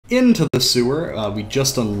into the sewer. We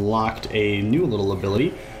just unlocked a new little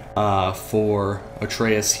ability for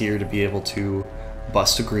Atreus here to be able to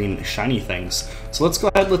bust green shiny things. So let's go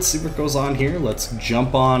ahead, let's see what goes on here. Let's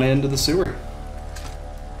jump on into the sewer.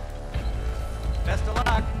 Best of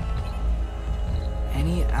luck.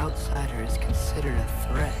 Any outsider is considered a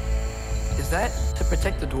threat. Is that to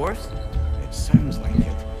protect the dwarfs? It sounds like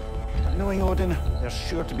it. But knowing Odin, there's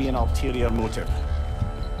sure to be an ulterior motive.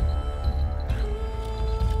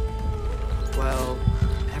 Well,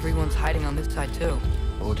 everyone's hiding on this side too.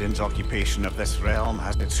 Odin's occupation of this realm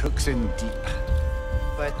has its hooks in deep.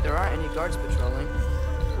 But there aren't any guards patrolling.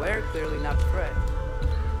 We're clearly not a threat.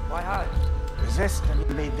 Why hide? Resist and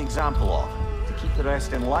be made an example of, to keep the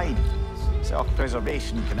rest in line.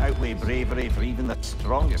 Self-preservation can outweigh bravery for even the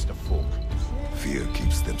strongest of folk. Fear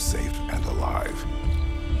keeps them safe and alive.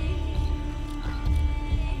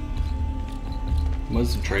 What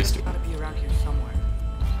does Atreus do? Gotta be around here somewhere.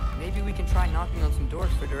 Maybe we can try knocking on some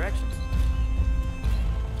doors for directions.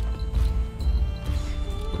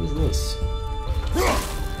 What is this?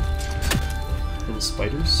 Little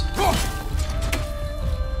spiders?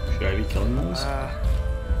 Should I be killing those?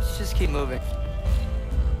 Let's just keep moving.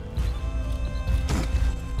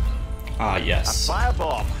 Ah, A yes.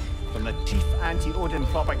 firebomb from the chief anti-Odin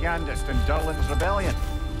propagandist in Durlin's rebellion.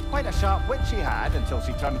 Quite a sharp wit she had until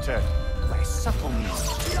she turned to less subtle means.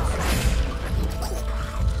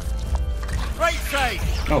 Right side!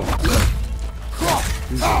 Oh.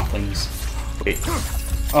 These are things. Wait.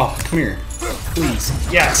 Oh, come here. Please.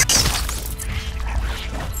 Yes!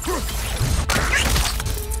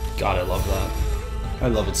 God, I love that. I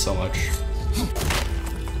love it so much.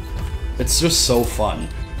 It's just so fun.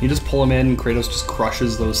 You just pull him in, and Kratos just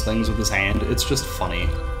crushes those things with his hand. It's just funny.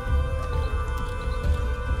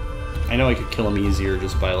 I know I could kill him easier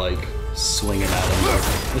just by, like, swinging at him,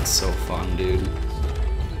 but it's so fun, dude.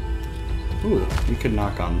 Ooh, we could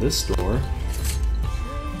knock on this door.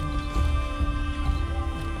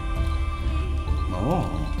 Oh.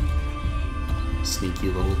 Sneaky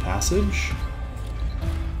little passage.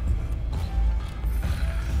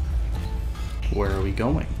 Where are we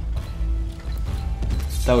going?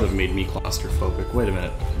 That would have made me claustrophobic. Wait a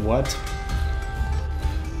minute. What?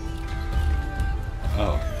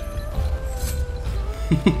 Oh.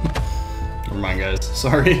 Never mind, guys.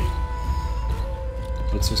 Sorry.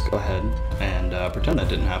 Let's just go ahead and pretend that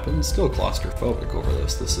didn't happen. I'm still claustrophobic over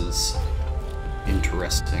this. This is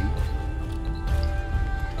interesting.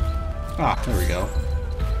 Ah, there we go.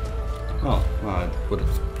 Oh, I would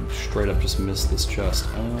have straight up just missed this chest.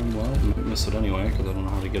 Well, I might miss it anyway, because I don't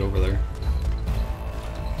know how to get over there.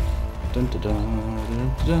 Dun, dun,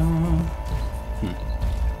 dun, dun, dun.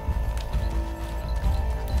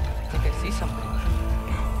 I think I see something.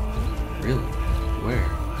 Really? Where?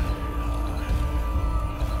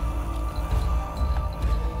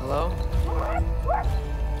 Hello?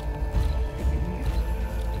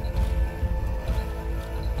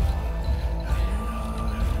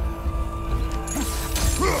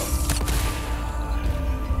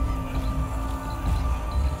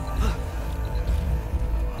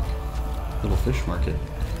 Little fish market.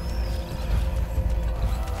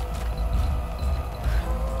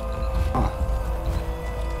 Huh.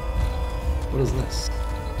 What is this?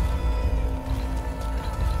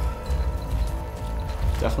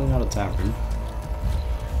 Definitely not a tavern.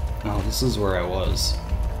 Oh, this is where I was.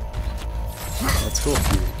 Let's go up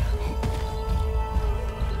here.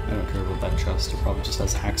 I don't care about that chest. It probably just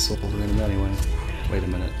has hack silver in it anyway. Wait a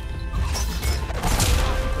minute.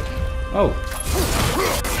 Oh!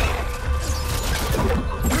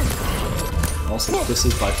 Also, this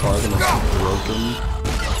is by far the most broken,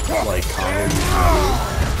 like, combo you can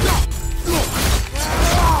do.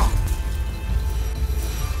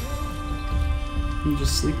 I'm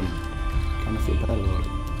just sleeping. Kinda feel bad about it.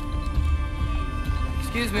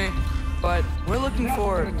 Excuse me, but we're looking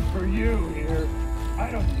for... For you here. I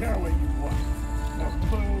don't care what you want. No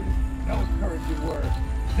food, no encouraging words,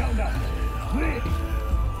 no nothing. Please.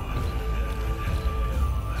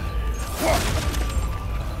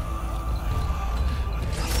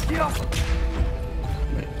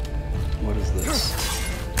 Wait, what is this?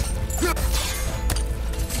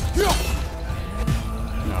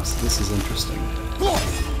 No, so this is interesting.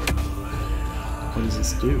 What does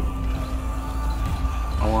this do?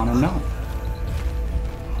 I want to know.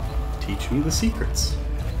 Teach me the secrets.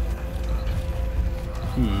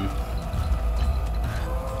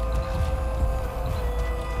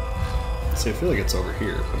 See, I feel like it's over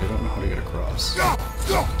here, but I don't know how to get across.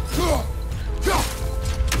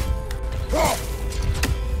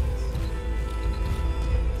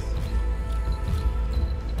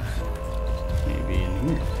 Maybe in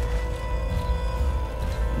here.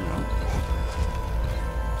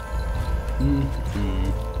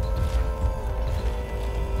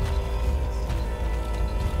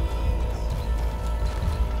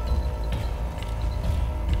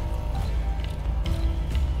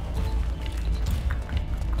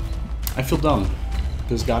 I feel dumb.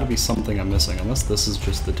 There's got to be something I'm missing, unless this is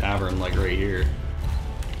just the tavern, like right here.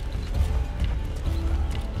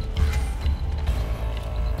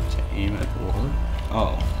 To aim at war?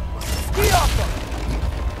 Oh.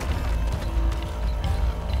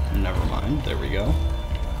 Never mind. There we go.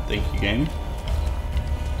 Thank you, game.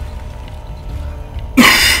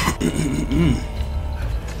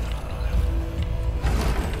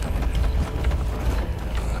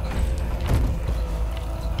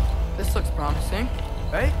 This looks promising,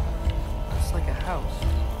 right? It's like a house.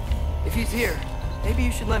 If he's here, maybe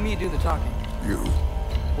you should let me do the talking. You.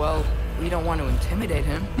 Well, we don't want to intimidate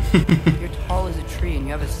him. You're tall as a tree and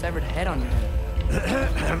you have a severed head on your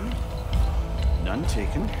head. None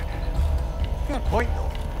taken. Fair point,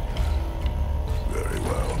 though. Very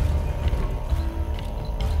well.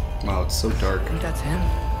 Wow, it's so dark. I think that's him.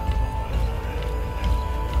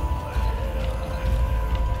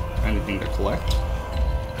 Anything to collect?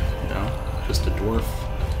 No, just a dwarf.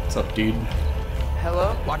 What's up, dude?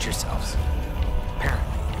 Hello? Watch yourselves.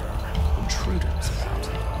 Apparently, there are intruders about.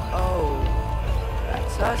 Oh,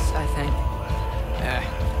 that's us, I think.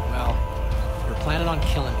 Well, if you're planning on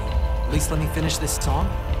killing me, at least let me finish this song.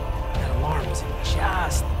 That alarm was in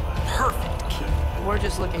just the perfect key. We're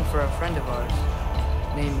just looking for a friend of ours,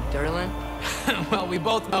 named Derlin. Well, we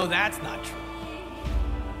both know that's not true.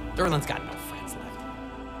 Derlin's got no friends left.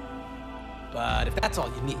 But if that's all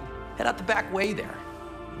you need, head out the back way there,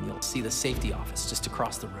 and you'll see the safety office just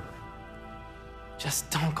across the river. Just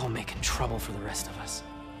don't go making trouble for the rest of us.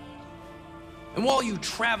 And while you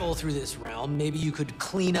travel through this realm, maybe you could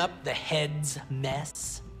clean up the head's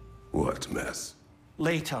mess? What mess?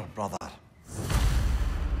 Later, brother.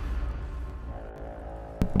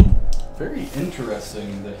 Very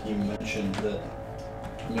interesting that he mentioned that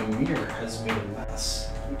Mimir has made a mess.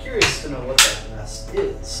 I'm curious to know what that mess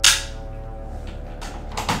is.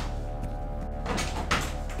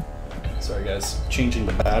 Sorry guys, changing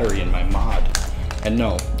the battery in my mod. And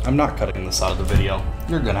no, I'm not cutting this out of the video.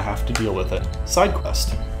 You're gonna have to deal with it. Side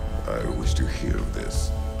quest. I wish to hear of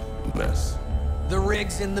this mess. The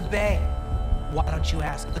rig's in the bay. Why don't you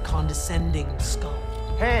ask the condescending skull?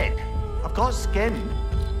 Head, I've got skin.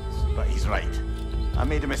 But he's right. I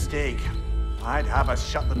made a mistake. I'd have us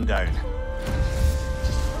shut them down.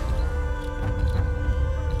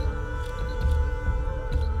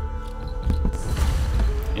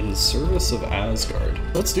 In service of Asgard.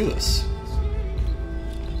 Let's do this.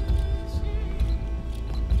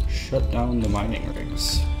 Shut down the mining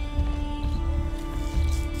rigs.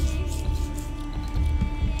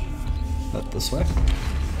 That this way?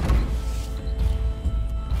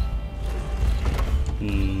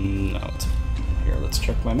 No, it's here. Let's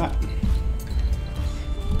check my map.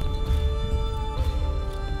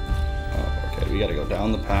 Oh, okay, we gotta go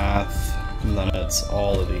down the path, and then it's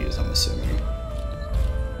all of these, I'm assuming.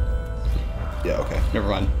 Yeah, okay, never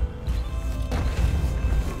mind.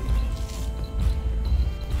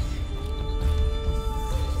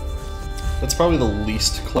 That's probably the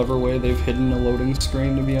least clever way they've hidden a loading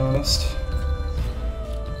screen, to be honest.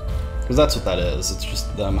 Because that's what that is, it's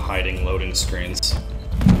just them hiding loading screens.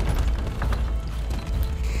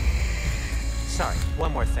 Sorry,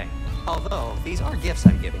 one more thing. Although, these are gifts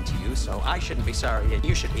I'm giving to you, so I shouldn't be sorry and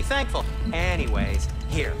you should be thankful. Anyways,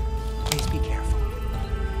 here, please be careful.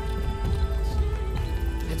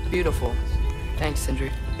 It's beautiful. Thanks,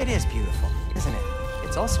 Sindri. It is beautiful, isn't it?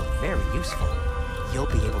 It's also very useful. You'll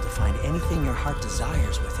be able to find anything your heart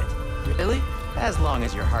desires with it. Really? As long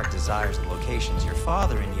as your heart desires the locations your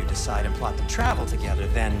father and you decide and plot to travel together,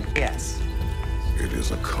 then yes. It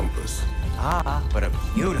is a compass. Ah, but a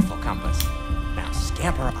beautiful compass. Now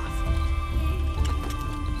scamper off.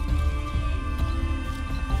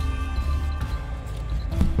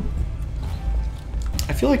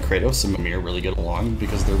 I feel like Kratos and Mimir really get along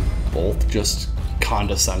because they're both just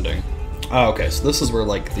condescending. Oh, okay, so this is where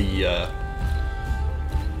like the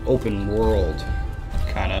open world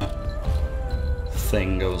kind of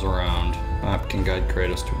thing goes around. Map can guide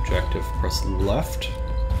Kratos to objective. Press left.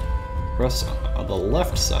 Press on the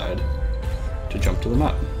left side to jump to the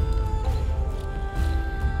map.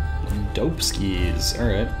 Dope skis.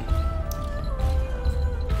 Alright.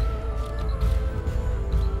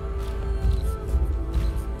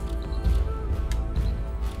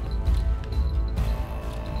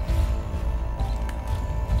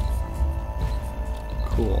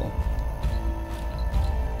 Cool.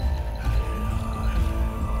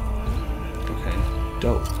 Okay.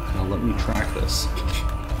 Dope. Now let me track this.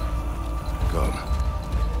 Come.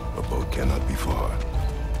 A boat cannot be far.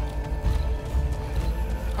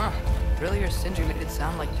 Huh. Earlier, Sindri made it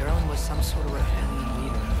sound like Durlin was some sort of rebellion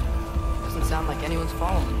leader. Doesn't sound like anyone's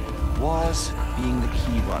following him. Was being the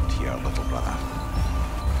key word here, little brother.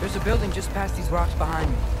 There's a building just past these rocks behind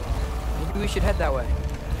me. Maybe we should head that way.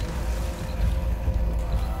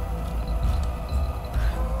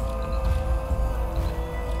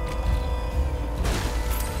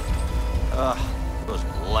 Those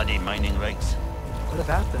bloody mining rigs. What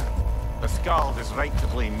about them? The Skald is right to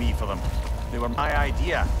blame me for them. They were my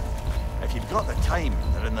idea. If you've got the time,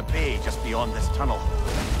 they're in the bay just beyond this tunnel.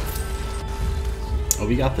 Oh,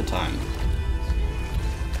 we got the time.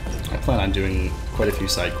 I plan on doing quite a few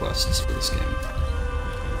side quests for this game.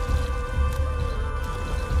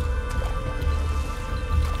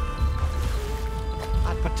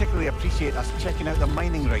 I'd particularly appreciate us checking out the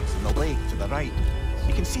mining rigs in the lake to the right.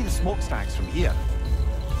 You can see the smokestacks from here.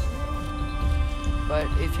 But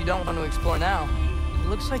if you don't want to explore now, it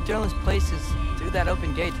looks like Durlin's place is through that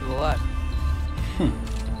open gate to the left.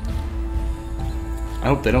 I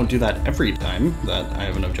hope they don't do that every time that I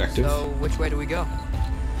have an objective. So, which way do we go?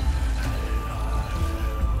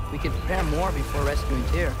 We could prepare more before rescuing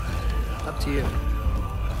Tyr. Up to you.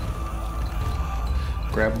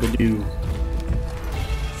 Grab the dew.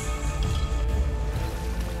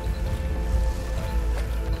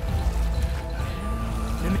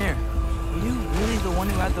 Mimir, were you really the one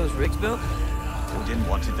who had those rigs built? Odin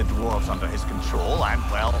wanted the dwarves under his control, and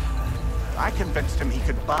well, I convinced him he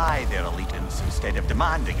could buy their allegiance instead of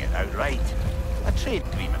demanding it outright. A trade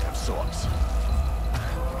agreement of sorts.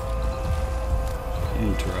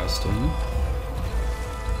 Interesting.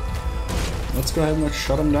 Let's go ahead and let's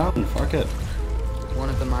shut them down. Fuck it. One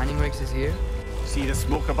of the mining rigs is here? See the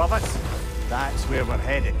smoke above us? That's where we're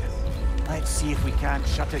headed. Let's see if we can't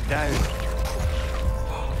shut it down.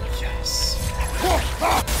 Yes.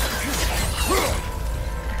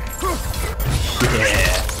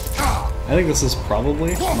 Yeah. I think this is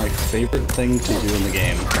probably my favorite thing to do in the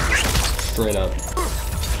game. Straight up.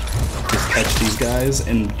 Just catch these guys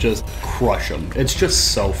and just crush them. It's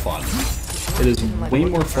just so fun. It is way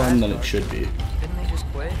more fun than it should be. Didn't they just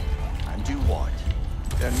quit? And do what?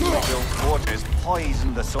 Their new built fortress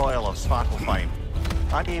poisoned the soil of Svartalfheim.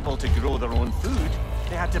 Unable to grow their own food,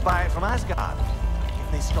 they had to buy it from Asgard.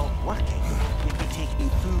 If they stopped working, they'd be taking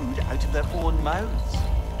food out of their own mouths.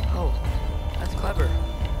 Oh, that's clever.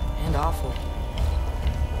 And awful.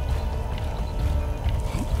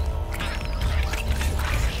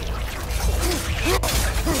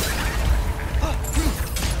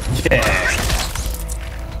 Yeah.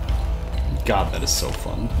 God, that is so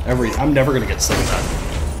fun. I'm never gonna get sick of that.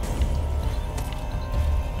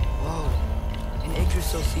 Whoa. An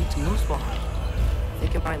Yggdrasil seed to Mooseball.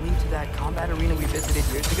 Think it might lead to that combat arena we visited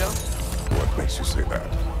years ago? What makes you say that?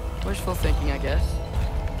 Wishful thinking, I guess.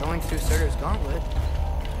 Going through Surtur's gauntlet.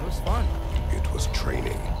 It was fun. It was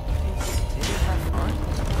training. Did you have fun?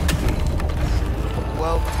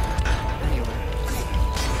 Well, anyway.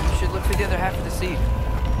 You should look for the other half of the seed.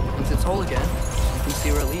 Once it's whole again, you can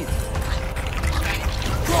see where it leads.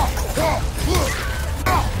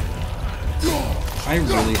 I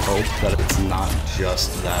really hope that it's not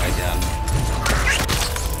just that again.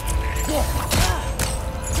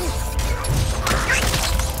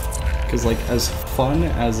 Because, like, as fun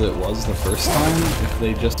as it was the first time, if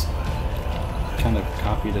they just kind of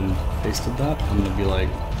copied and pasted that, I'm gonna be like,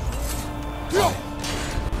 why?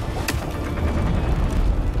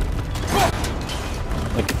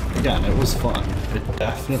 Like, again, it was fun. It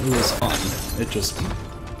definitely was fun. It just,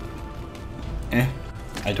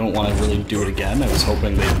 I don't want to really do it again. I was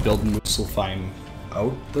hoping they'd build Muspelheim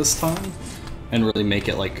out this time and really make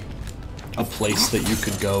it like a place that you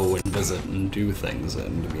could go and visit and do things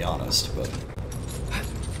in, to be honest, but...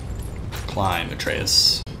 Climb,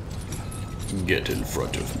 Atreus. Get in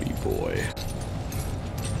front of me, boy.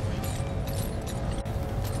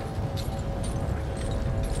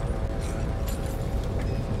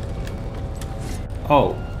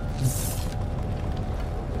 Oh.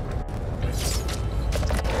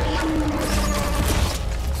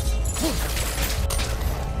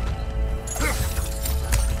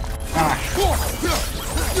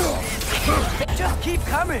 Just keep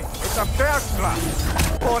coming! It's a bear trap!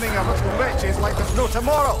 Spawning a little witches like there's no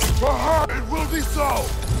tomorrow! For her, it will be so!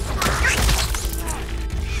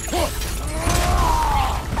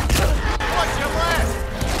 What's your left?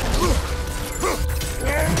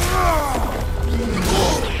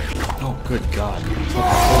 Oh, good God.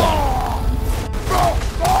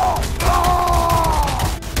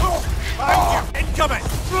 Hold on. Incoming!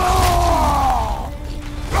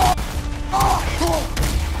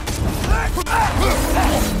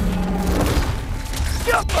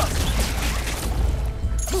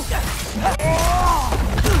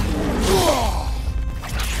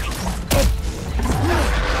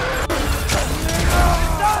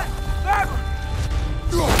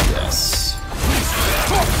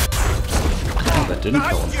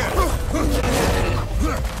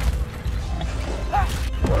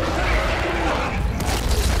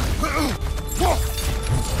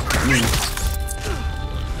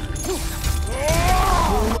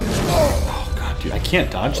 can't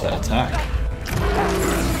dodge that attack.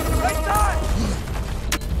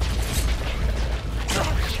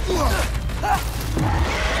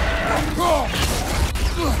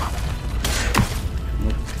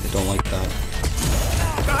 Nope, I don't like that.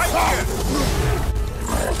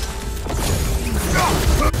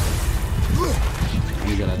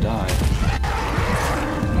 I'm gonna die.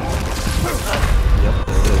 Yep,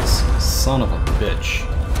 there it is. Son of a bitch.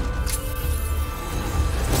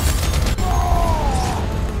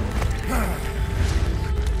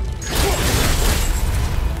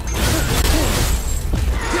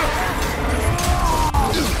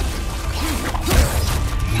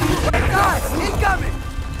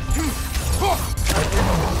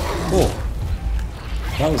 Cool.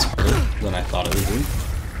 That was harder than I thought it would be.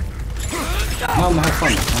 Now I'm gonna have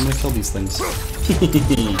fun. I'm gonna kill these things.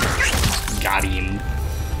 Got him.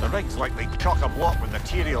 The rig's likely chock-a-block with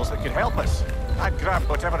materials that could help us. I'd grab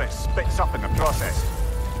whatever it spits up in the process.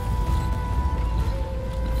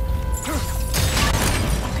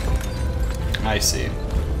 I see.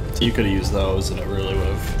 So you could have used those and it really would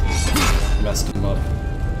have messed him up.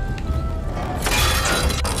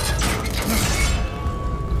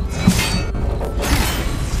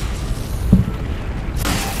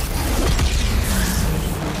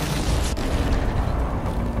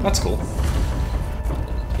 That's cool.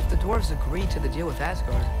 If the dwarves agreed to the deal with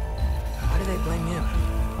Asgard, why do they blame him?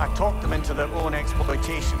 I talked them into their own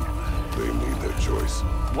exploitation. They made their choice.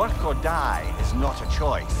 Work or die is not a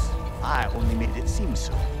choice. I only made it seem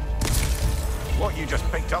so. What you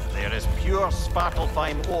just picked up there is pure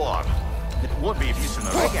Svartalfheim ore. It won't be of use in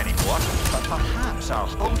the rig anymore, but perhaps our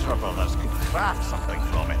Hunter brothers could craft something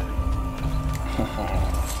from it.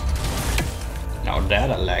 Now that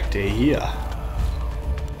I'd like to hear.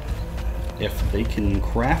 If they can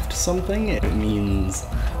craft something, it means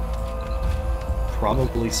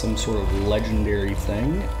probably some sort of legendary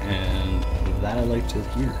thing, and that I like to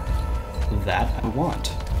hear. That I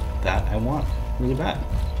want. That I want really bad.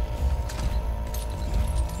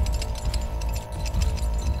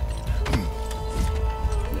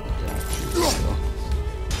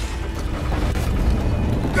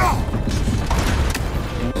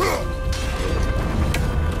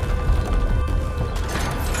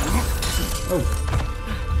 Oh,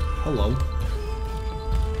 hello.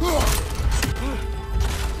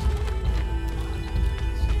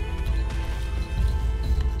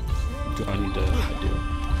 Do I need to? I do.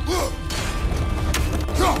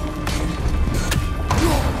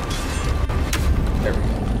 There we go.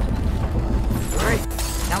 Great.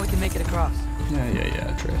 Now we can make it across.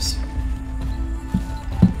 Yeah, Atreus.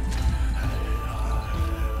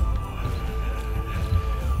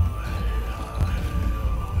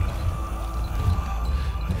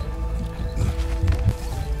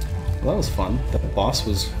 Well, that was fun. That boss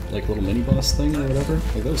was like a little mini boss thing or whatever.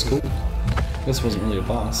 Like that was cool. I guess it wasn't really a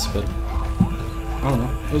boss, but I don't know.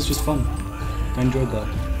 It was just fun. I enjoyed that.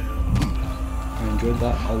 I enjoyed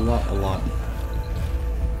that a lot.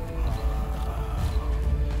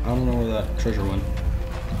 I don't know where that treasure went.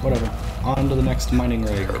 Whatever. On to the next mining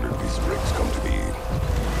rig. How did these rigs come to be?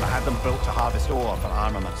 I had them built to harvest ore for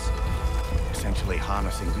armaments. Essentially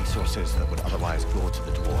harnessing resources that would otherwise go to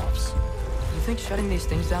the dwarves. You think shutting these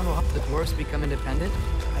things down will help the dwarves become independent?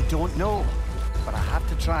 I don't know, but I have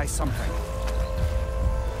to try something.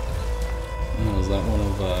 Oh, is that one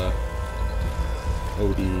of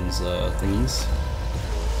Odin's thingies?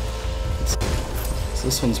 So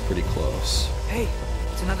this one's pretty close. Hey,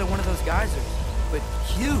 it's another one of those geysers, but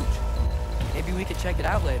huge. Maybe we could check it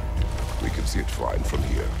out later. We can see it fine from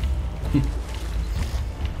here.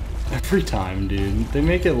 Every time, dude. They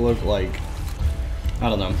make it look like... I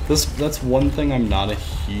don't know. That's one thing I'm not a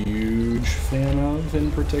huge fan of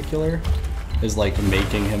in particular. Is like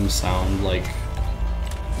making him sound like...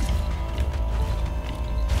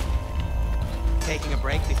 Taking a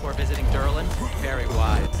break before visiting Durlin? Very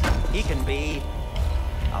wise. He can be...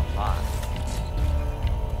 a lot.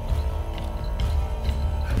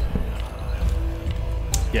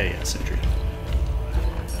 Yeah, Sentry.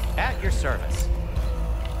 At your service.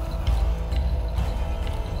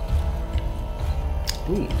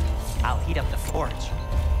 Ooh. I'll heat up the forge.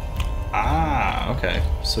 Ah, okay.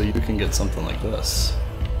 So you can get something like this.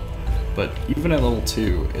 But even at level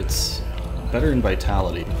 2, it's better in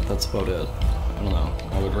vitality, but that's about it. I don't know.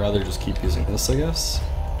 I would rather just keep using this, I guess.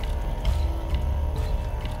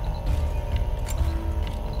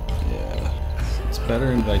 Yeah. It's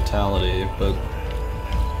better in vitality, but...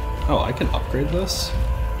 Oh, I can upgrade this?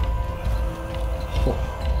 Oh.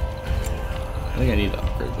 I think I need to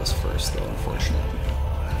upgrade this first, though, unfortunately.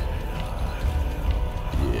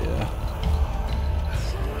 Yeah.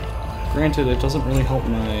 Granted, it doesn't really help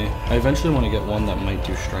my... I eventually want to get one that might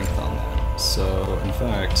do strength on that. So, in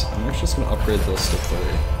fact, I'm actually just going to upgrade this to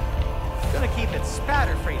 30. Gonna keep it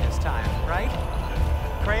spatter-free this time, right?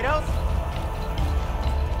 Kratos?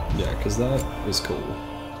 Yeah, because that is cool.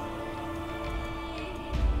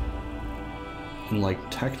 And, like,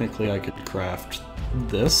 technically I could craft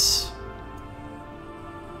this.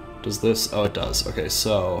 Does this? Oh, it does. Okay,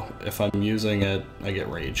 so if I'm using it, I get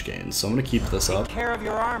rage gain. So I'm going to keep this up. Take care of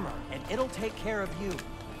your armor, and it'll take care of you.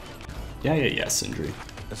 Yeah, Sindri.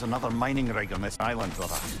 There's another mining rig on this island,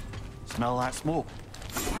 brother. Smell that smoke?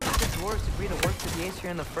 The dwarves agreed to work for the Aesir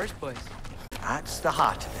in the first place. That's the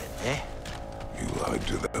heart of it, eh? You lied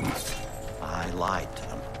to them. I lied to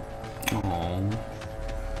them. Aww.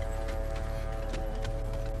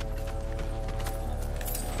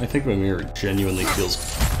 I think Mimir genuinely feels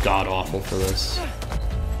god-awful for this. Wow,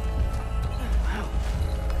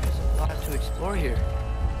 there's a lot to explore here.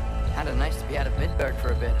 Kinda nice to be out of Midgard for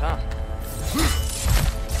a bit, huh?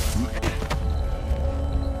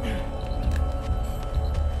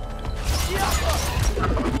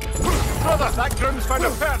 Brother, that groom's found a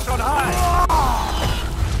perch on high!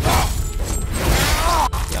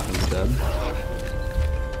 Yeah, he's dead.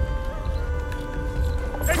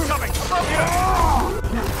 Incoming! From here!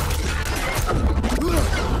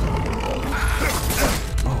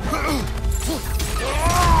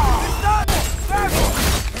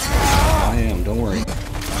 I am, don't worry. You don't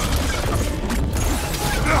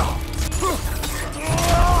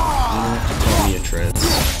have to tell me, Atreus.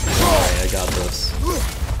 Don't worry, I got this.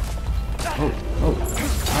 Oh,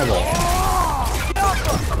 eyeball.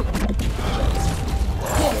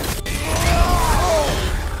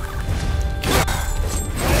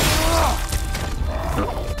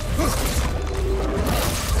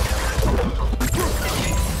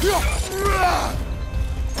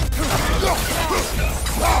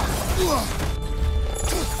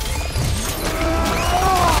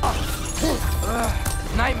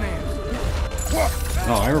 Nightmares.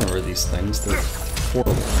 Oh, I remember these things. They're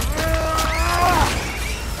horrible.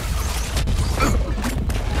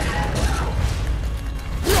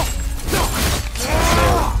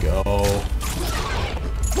 There we go.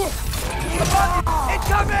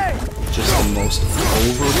 Just the most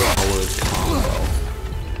overpowered combo.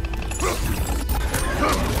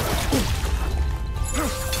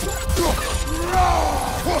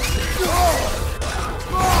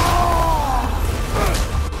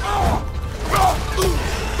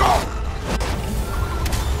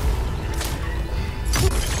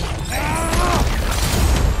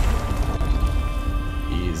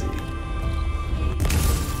 Easy.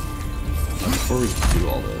 Before we do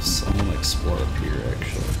all this, I'm gonna explore up here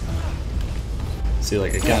actually. See,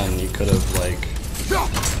 like, again, you could have, like,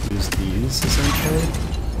 used these essentially.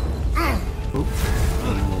 Oop.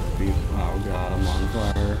 And we'll be, oh god, I'm on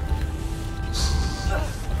fire.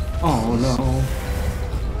 Oh no.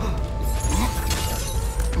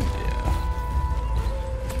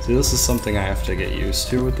 Yeah. See, this is something I have to get used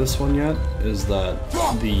to with this one yet, is that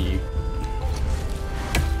the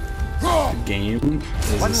game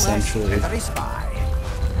is essentially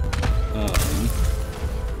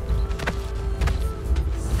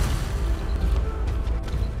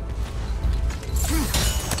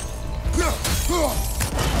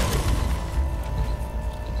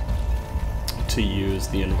to use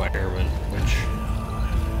the environment, which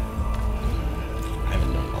I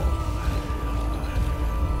haven't done all.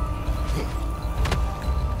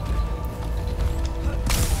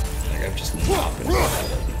 Like, I've just not been good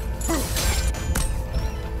at it.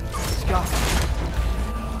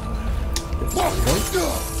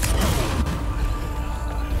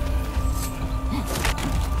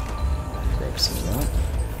 Grab some of that.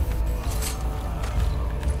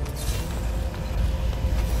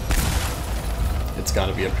 It's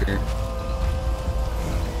gotta be up here.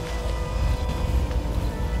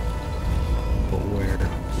 But where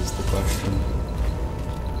is the question?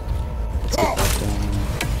 Let's get that down.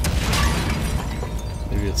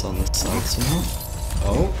 Maybe it's on this side somehow.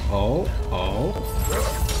 Oh.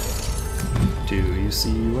 Do you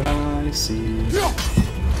see what I see?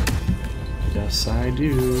 Yes, I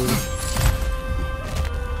do.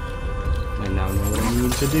 I now know what I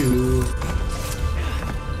need to do.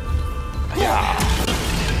 Yeah.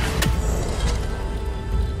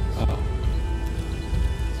 Oh.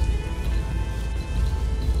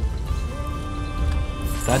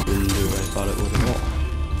 That didn't do what I thought it would at all.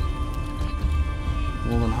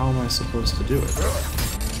 Well, then how am I supposed to do it?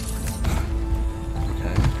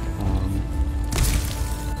 Okay.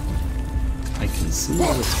 I can see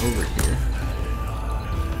what's over here.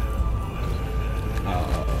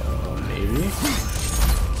 Maybe?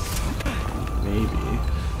 maybe.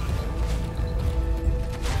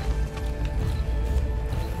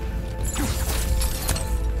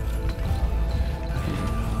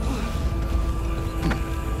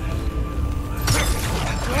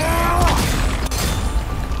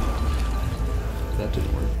 That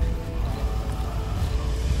didn't work.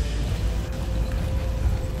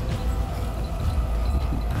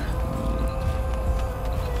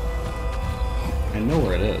 I know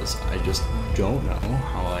where it is. I just don't know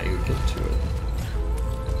how I would get to it.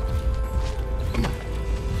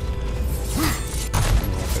 I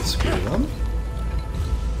don't know if I screwed it up.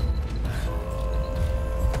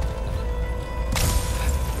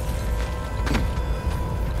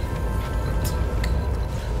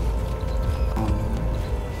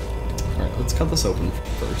 Alright, let's cut this open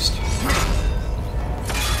first.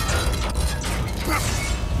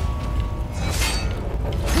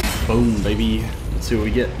 Boom, baby. Let's see what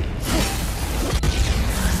we get.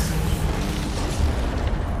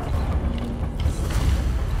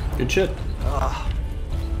 Good shit.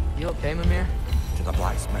 You okay, Mimir? To the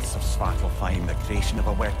blacksmiths of Svartalfheim, the creation of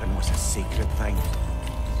a weapon was a sacred thing.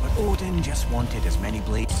 But Odin just wanted as many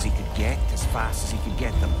blades as he could get, as fast as he could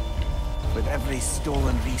get them. With every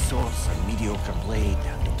stolen resource and mediocre blade,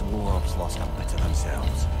 the dwarves lost a bit of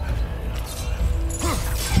themselves.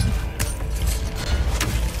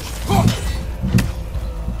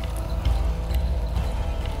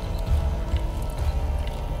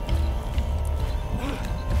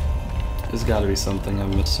 There's gotta be something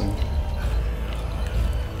I'm missing.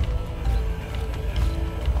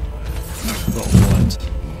 But what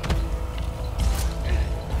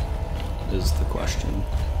is the question?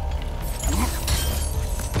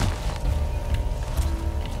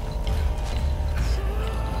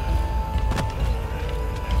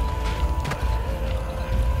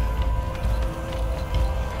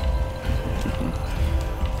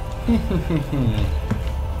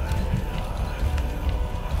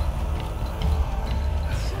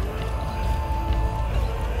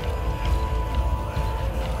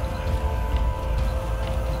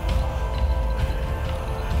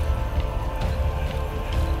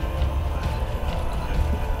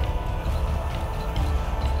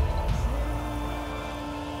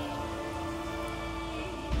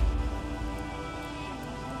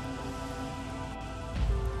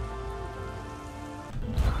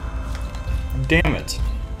 Damn it.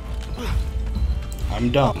 I'm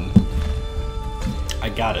dumb. I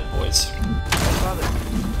got it, boys. Father,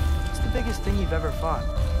 what's the biggest thing you've ever fought?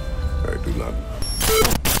 I do not.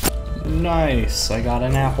 Nice. I got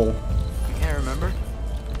an apple. You can't remember?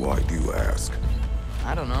 Why do you ask?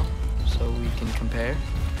 I don't know. So we can compare?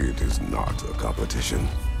 It is not a competition.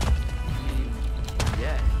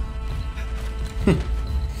 Yeah.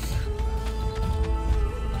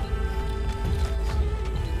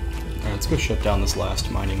 Alright, let's go shut down this last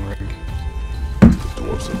mining rig. The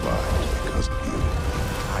dwarves survived because of you.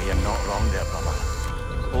 I am not wrong there, brother.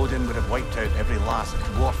 Odin would have wiped out every last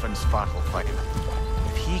dwarf in Svartalfheim.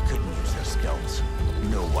 If he couldn't use their skills,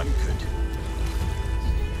 no one could.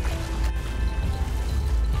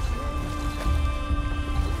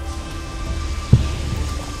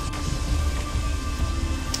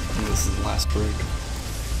 And this is the last rig.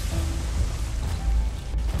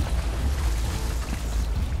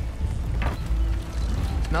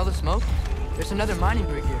 Smell the smoke? There's another mining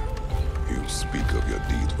rig here. You speak of your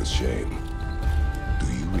deeds with shame. Do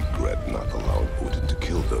you regret not allowing Odin to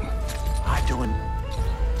kill them? I don't...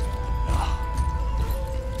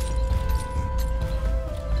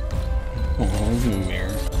 Oh, Mimir.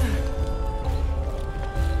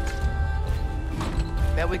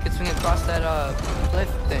 Bet we could swing across that, cliff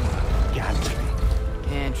thing. Gantry.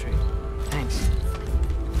 Gantry. Thanks.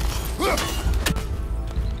 Yeah.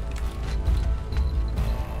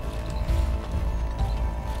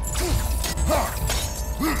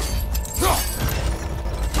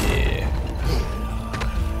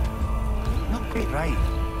 Not quite right.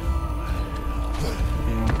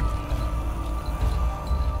 Yeah.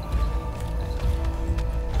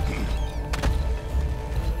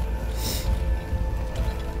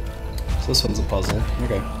 So this one's a puzzle.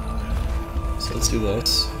 Okay. So let's do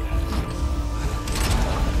this.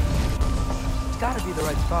 It's gotta be the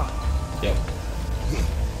right spot. Yep.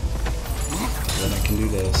 Then I can do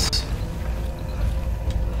this.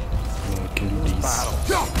 And then I can do these.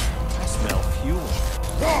 Battle. I smell fuel.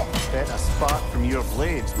 Bet a spark from your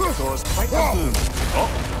blades will cause quite a boom. Oh,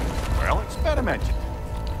 well experimented.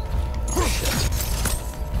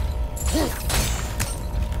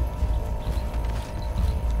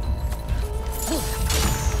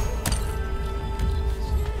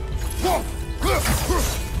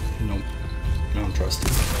 Nope. I don't trust you.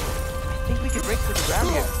 I think we could looks like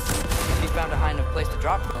around here. He found a high enough place to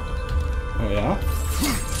drop from. Oh yeah?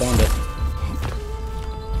 Found it.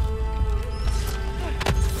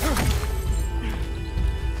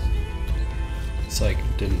 Psych,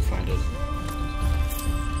 didn't find it.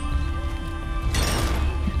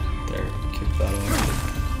 There, kick that off.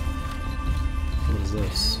 What is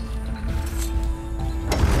this?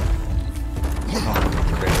 Oh,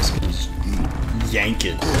 Kratos can just yank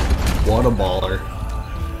it. What a baller.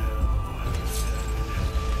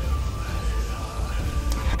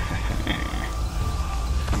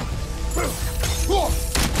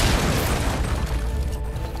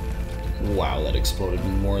 Wow, that exploded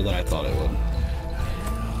more than I thought it would.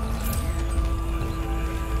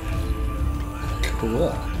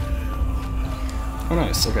 Cool. Oh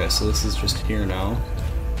nice, okay, so this is just here now.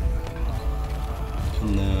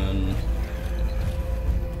 And then...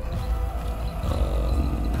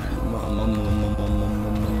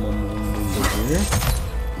 over here.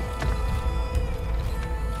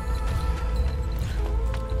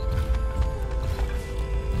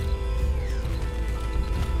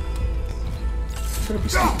 Could it be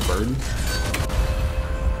some bird?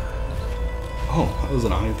 Oh, that was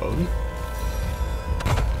an iPhone?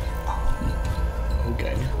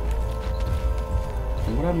 Okay.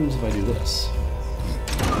 And what happens if I do this?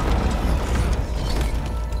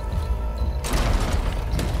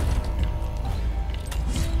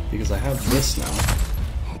 Because I have this now,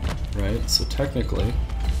 right? So technically...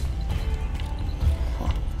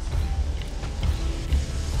 Huh.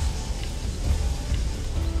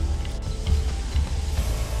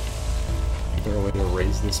 Is there a way to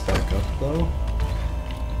raise this back up, though?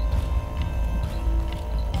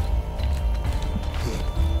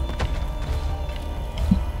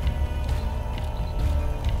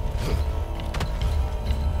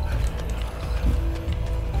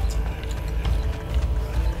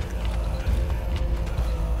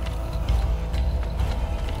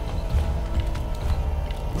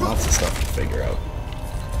 Lots of stuff to figure out.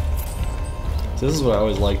 So this is what I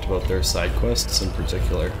always liked about their side quests in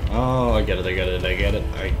particular. Oh, I get it, I get it, I get it,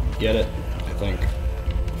 I get it, I think.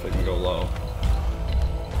 If I can go low.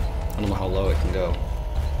 I don't know how low it can go.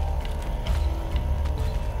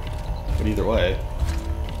 But either way.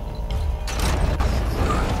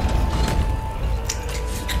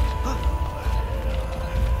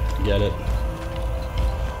 Get it.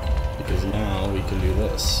 Because now we can do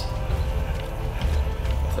this.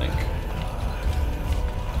 I think.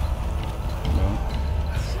 No.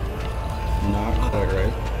 Not quite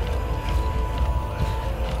right.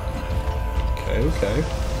 Okay, okay.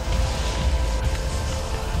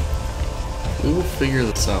 We will figure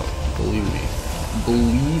this out. Believe me.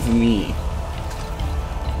 Believe me.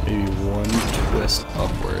 Maybe one twist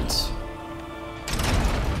upwards.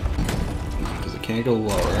 Because it can't go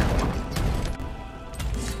lower.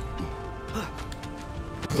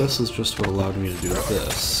 This is just what allowed me to do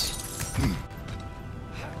this.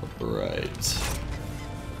 Right.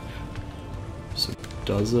 So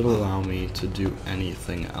does it allow me to do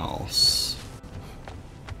anything else?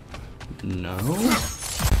 No?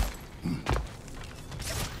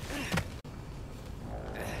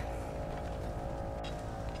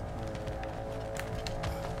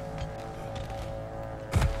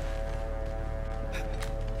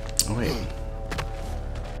 Oh, wait.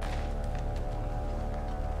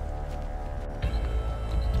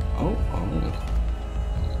 Oh, oh.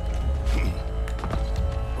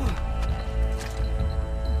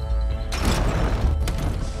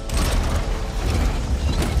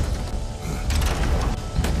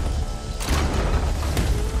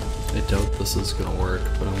 I doubt this is gonna work,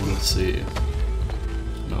 but I want to see.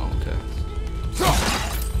 No, okay.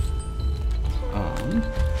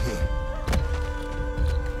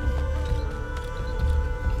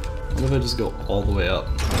 What if I just go all the way up?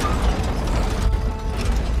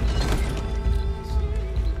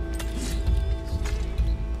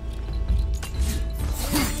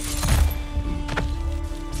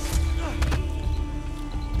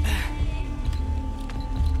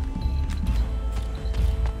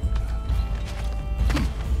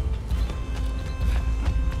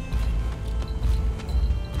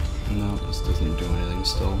 No, this doesn't do anything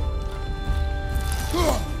still.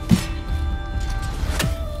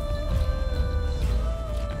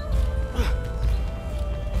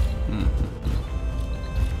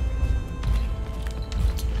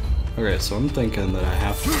 Okay, so I'm thinking that I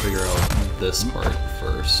have to figure out this part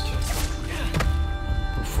first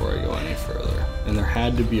before I go any further. And there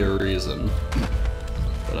had to be a reason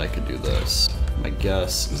that I could do this. My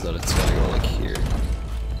guess is that it's gotta go like here.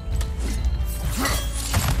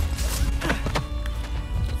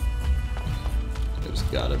 There's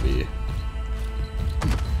gotta be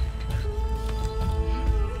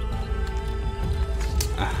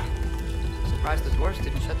surprised the dwarves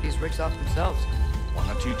didn't shut these rigs off themselves. One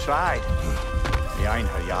or two tried. The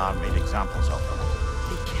Einherjar made examples of them.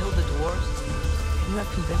 They killed the dwarves? Couldn't you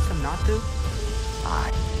have convinced them not to?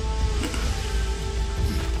 Aye.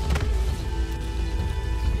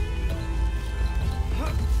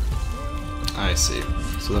 I see.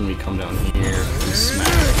 So then we come down here and smash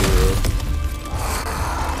through.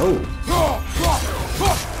 Oh!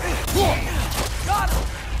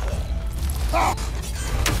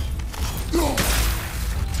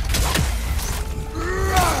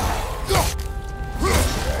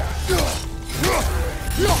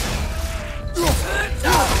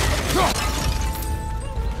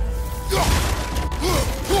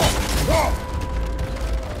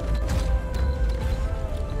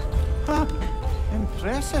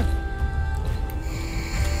 Impressive.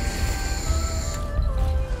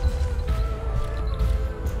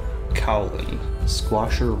 Cowlin.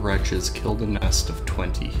 Squasher wretches killed a nest of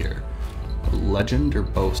 20 here. A legend or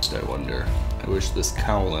boast, I wonder. I wish this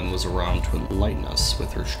Cowlin was around to enlighten us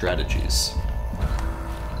with her strategies.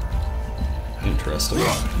 Interesting.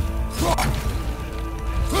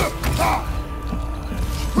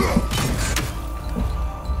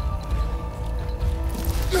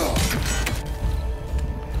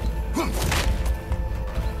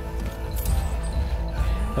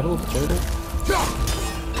 Battle of Jordan?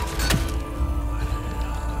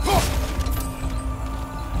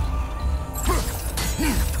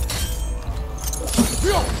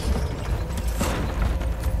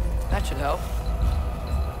 That should help.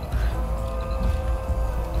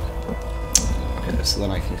 Okay, so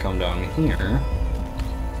then I can come down here.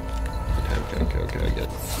 Okay, I get it.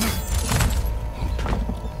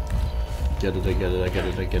 Get it, I get it, I get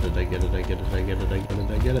it, I get it, I get it, I get it, I get it, I get it,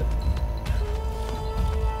 I get it.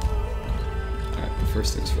 Alright,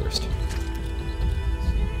 first things first.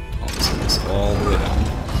 I'll send this all the way down.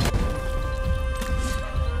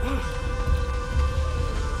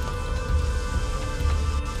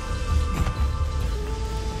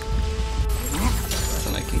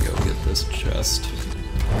 Then I can go get this chest.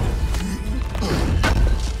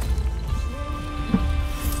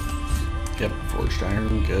 Yep, forged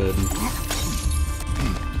iron, good.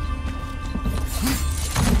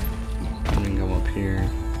 And then go up here.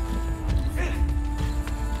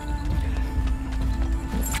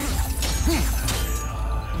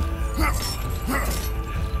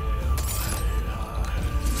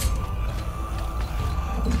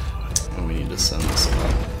 And we need to send this up.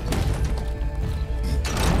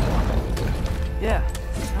 Probably. Yeah,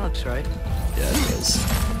 that looks right. Yeah, it does.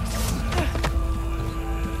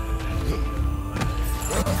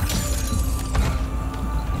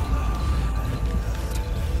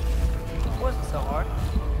 It wasn't so hard.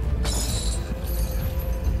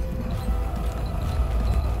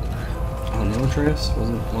 Oh no, Atreus?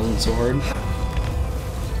 Wasn't so hard?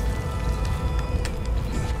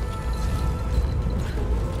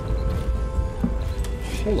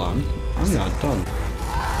 Hold on. I'm not done.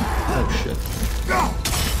 Oh shit.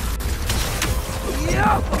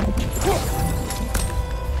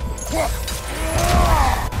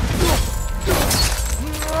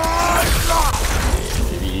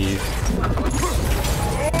 Maybe.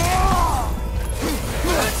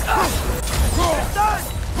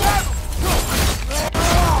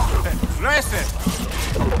 Impressive.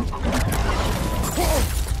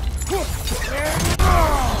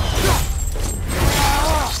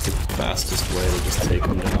 Just the fastest way to just take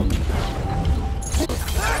them down.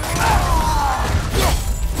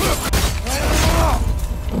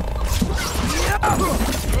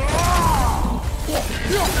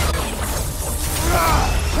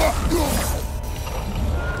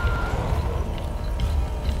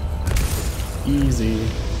 Easy.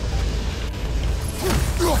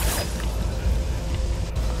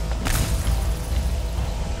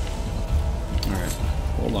 Alright,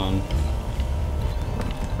 hold on.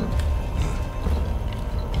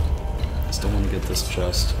 I still want to get this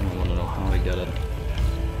chest. I want to know how I get it.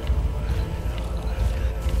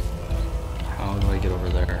 How do I get over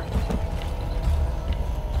there?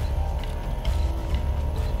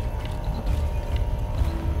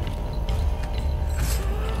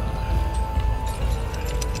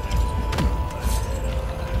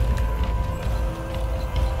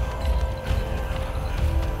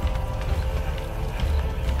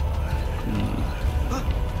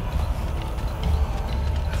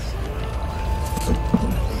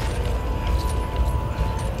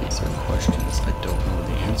 These are questions I don't know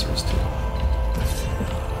the answers to.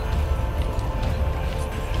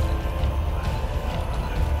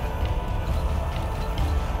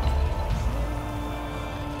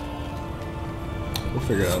 We'll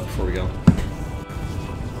figure it out before we go.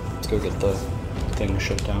 Let's go get the thing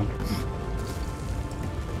shut down.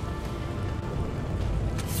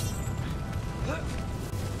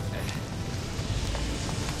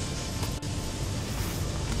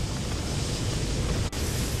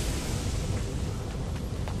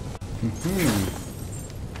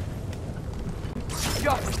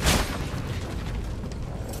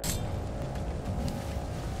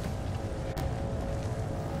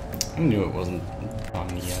 I knew it wasn't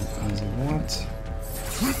on yet. I was like, what?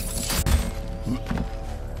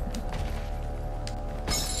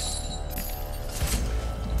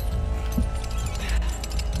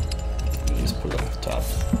 Let me just put it off top.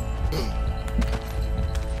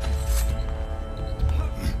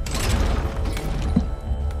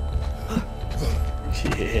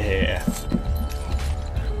 Yeah.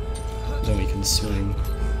 Then we can swing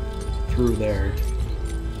through there.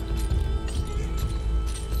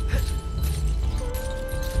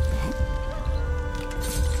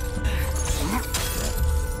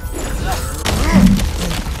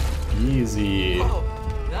 Easy. Oh,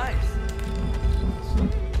 nice.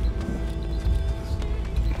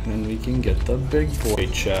 And we can get the big boy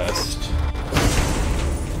chest.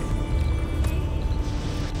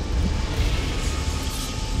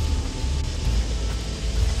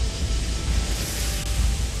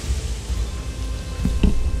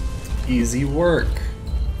 Easy work.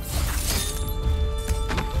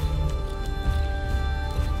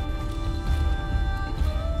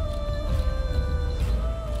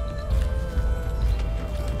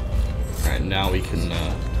 Alright, now we can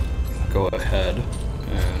go ahead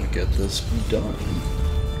and get this done.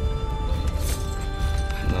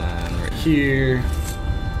 And then right here.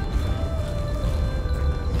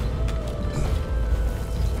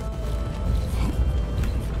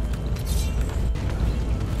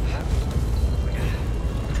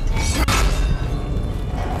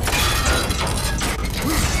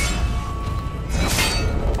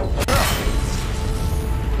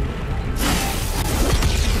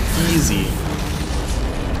 Easy.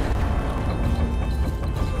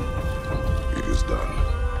 It is done.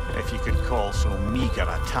 If you could call so meager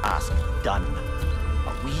a task done.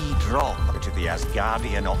 A wee drop out of the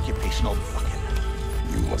Asgardian occupational bucket.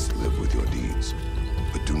 You must live with your deeds,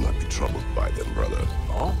 but do not be troubled by them, brother.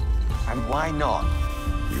 Oh? And why not?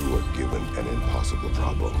 You were given an impossible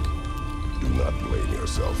problem. Do not blame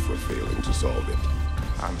yourself for failing to solve it.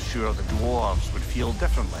 I'm sure the dwarves would feel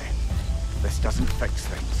differently. This doesn't fix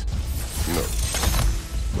things. No,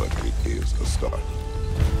 but it is a start.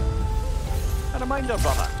 A reminder,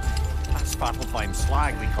 brother. That Svartalfheim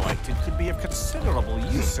slag we collected could be of considerable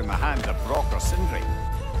use in the hand of Brock or Sindri.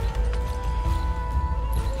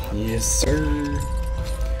 Yes, sir.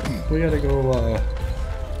 We gotta go,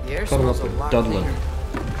 The air cuddle up smells a with lot Dudlin. cleaner.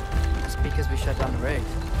 It's because we shut down the rigs.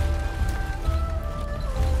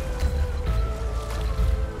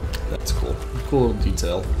 That's cool. Cool little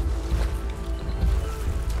detail.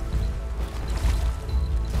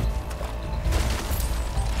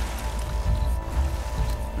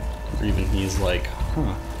 Or even he's like,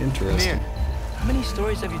 huh, interesting. Mimir, how many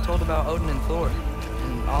stories have you told about Odin and Thor?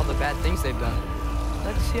 And all the bad things they've done? I'd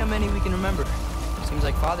like to see how many we can remember. Seems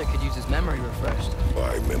like Father could use his memory refreshed.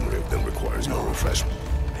 My memory of them requires no refreshment.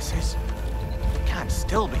 This is... It can't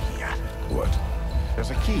still be here. What? There's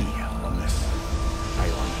a key on this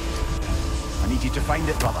island. I need you to find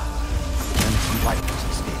it, brother. And some light was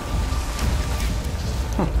at stake.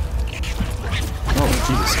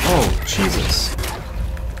 Oh, Jesus.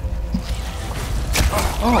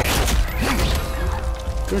 Oh,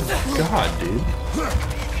 good God, dude.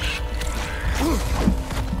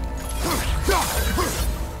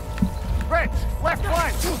 Red, left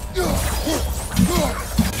flank!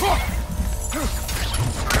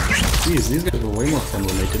 Jeez, these guys were way more fun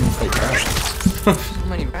when they didn't fight back. So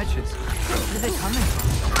many wretches. Where are they coming from?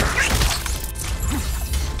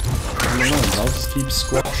 I don't know, but I'll just keep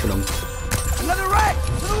squashing them. Another wreck!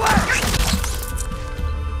 To the left!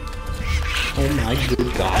 Oh my good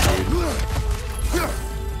God, dude.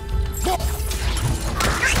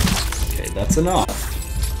 Okay, that's enough.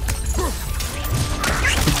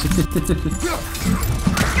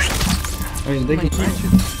 I mean, they can keep... Where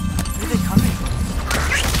are they coming from?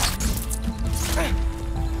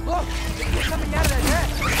 Look! They're coming out of that head!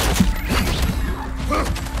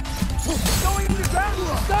 Going into the ground!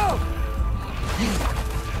 Go!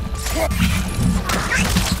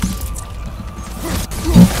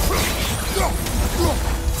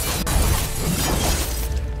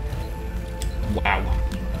 Wow.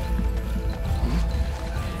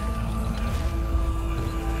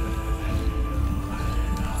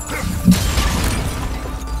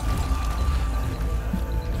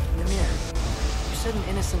 Mimir, you said an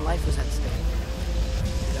innocent life was at stake.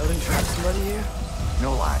 Odin trapped somebody here?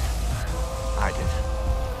 No lie. I did.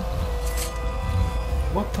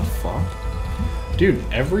 What the fuck? Dude,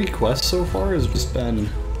 every quest so far has just been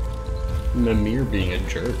Mimir being a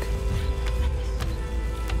jerk.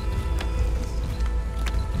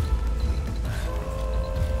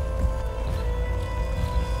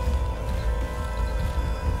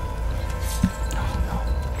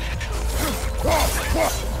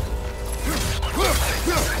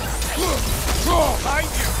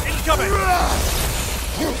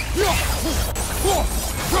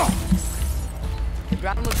 The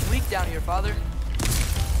ground looks weak down here, Father.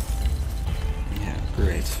 Yeah,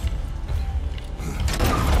 great.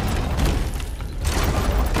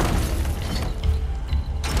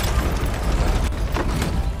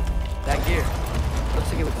 That gear. Looks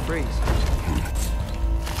like it would freeze.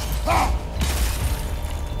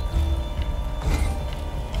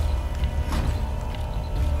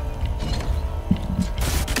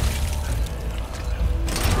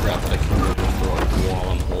 Crap, I can move it for like while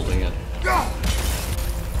I'm holding it.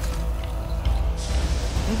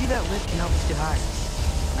 Maybe that lift can help us get higher.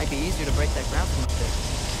 Might be easier to break that ground from up there.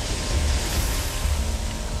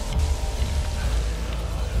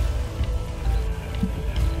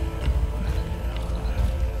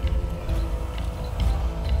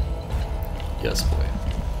 Yes, boy.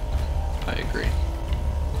 I agree.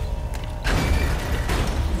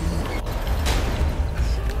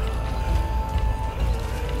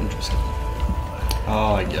 Interesting.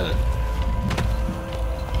 Oh, I get it.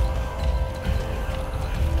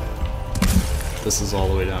 This is all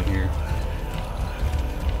the way down here.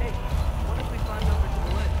 Hey, what if we climb over to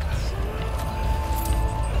the ledge?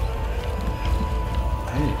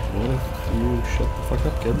 Hey, what if you shut the fuck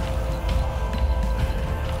up, kid?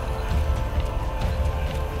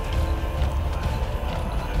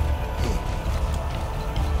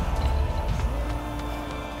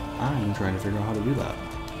 I'm trying to figure out how to do that.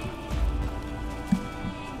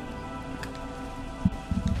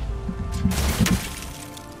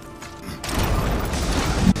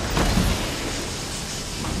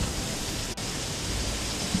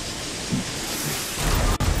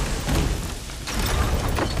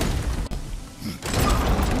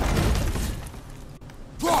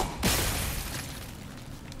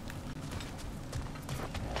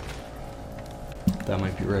 That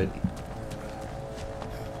might be right.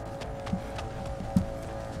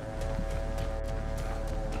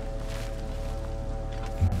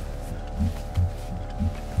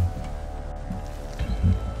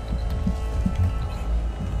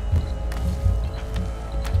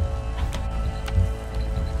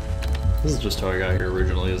 This is just how I got here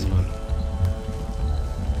originally, isn't it?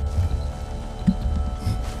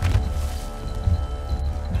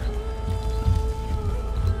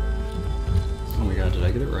 Oh my god, did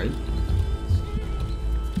I get it right?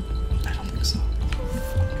 I don't think so.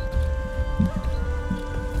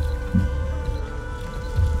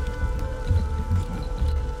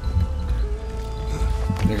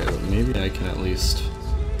 Okay, maybe I can at least...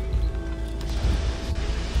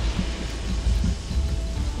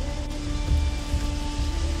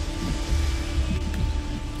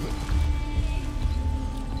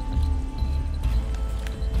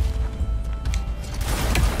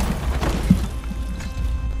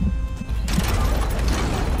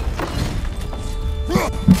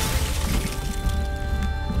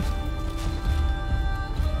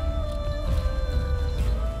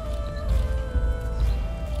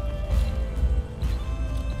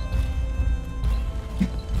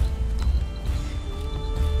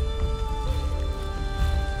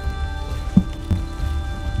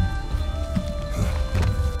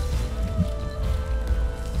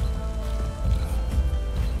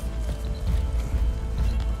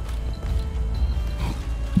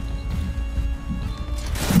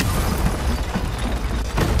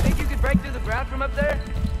 Think you could break through the ground from up there?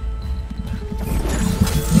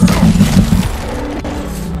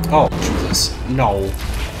 Oh, Jesus. No.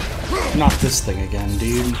 Not this thing again,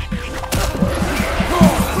 dude.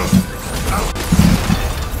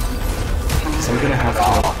 So I'm gonna have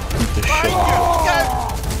to beat the shit out of it.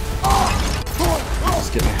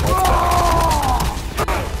 Just get my health back.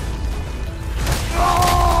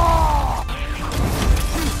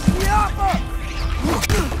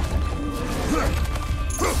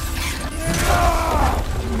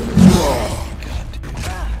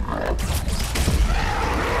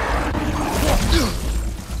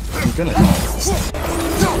 I'm gonna die.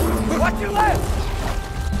 Watch your left!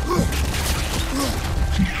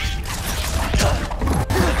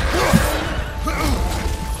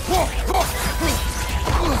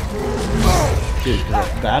 Dude,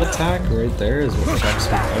 that attack right there is what checks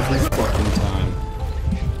me every fucking time.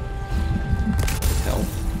 Health.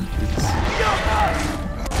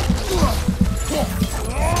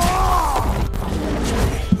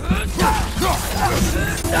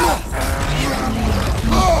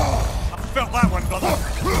 Felt that one, brother.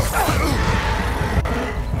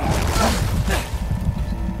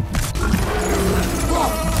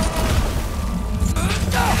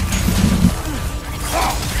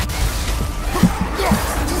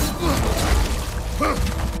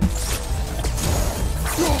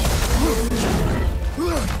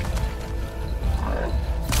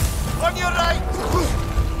 On your right.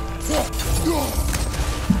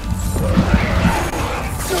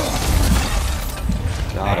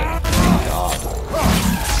 Got it. Oh, God.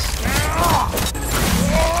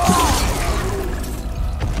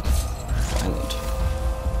 Violent.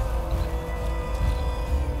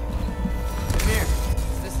 Mimir,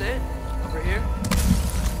 is this it? Over here?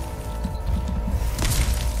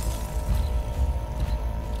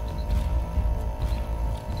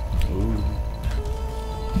 Ooh.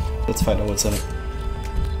 Let's find out what's in it.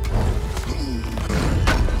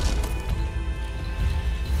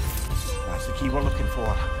 That's the key we're looking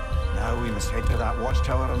for. Now we must head to that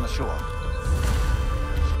watchtower on the shore.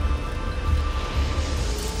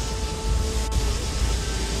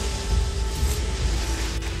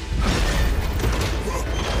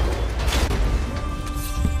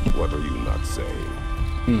 What are you not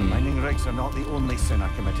saying? Mining rigs are not the only sin I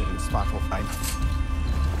committed in Svartalfheim.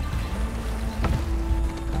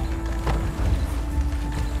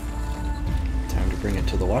 Time to bring it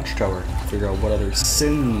to the watchtower. Figure out what other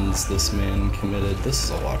sins this man committed. This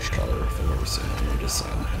is a watchtower if I've ever seen one. I'm just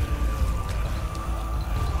saying.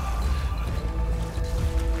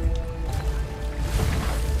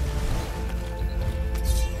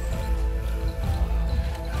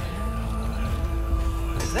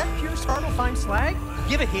 Is that pure Svartalfheim slag?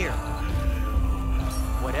 Give it here.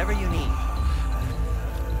 Whatever you need.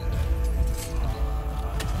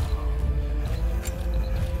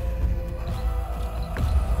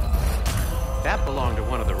 That belonged to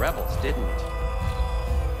one of the rebels, didn't it?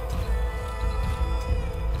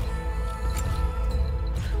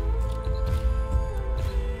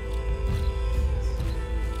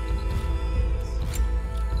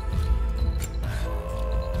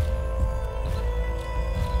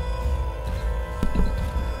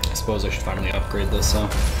 I suppose I should finally upgrade this, huh?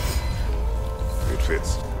 It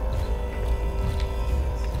fits.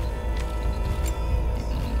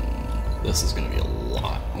 This is gonna be a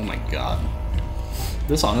lot. Oh my god.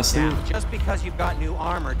 This honestly... Now, just because you've got new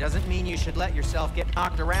armor doesn't mean you should let yourself get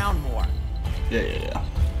knocked around more. Yeah.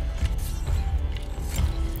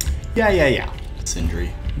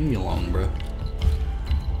 Sindri, leave me alone, bro.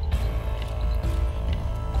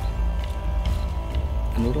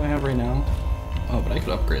 And what do I have right now? Oh, but I could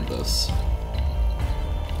upgrade this.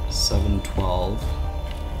 712.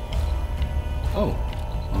 Oh,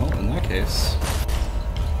 well, in that case,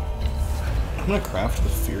 I'm gonna craft the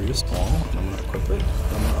Furious Wall, and I'm gonna equip it,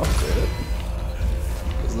 and I'm gonna upgrade it,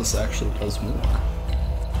 because this actually does more.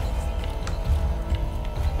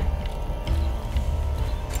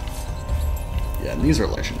 Yeah, and these are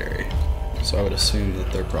legendary, so I would assume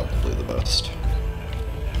that they're probably the best.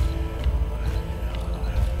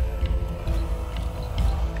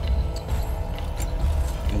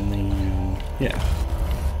 And then, yeah,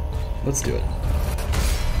 let's do it.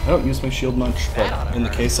 I don't use my shield much, but in the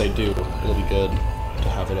case I do, it'll be good to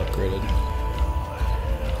have it upgraded.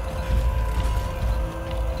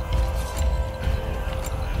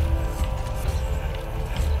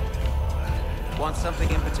 Want something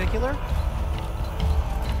in particular?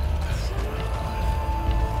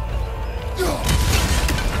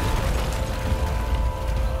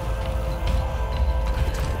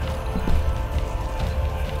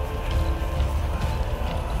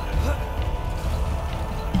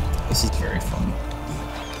 This is very fun.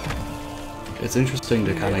 It's interesting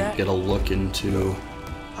to kind of get a look into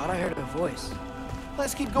Thought I heard a voice.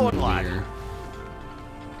 Let's keep going, lad. Mimir.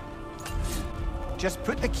 Just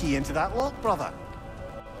put the key into that lock, brother.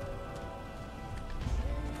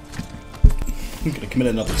 I'm gonna commit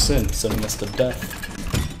another sin, sending us to death.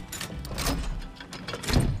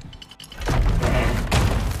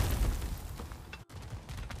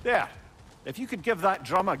 There. If you could give that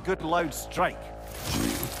drum a good loud strike.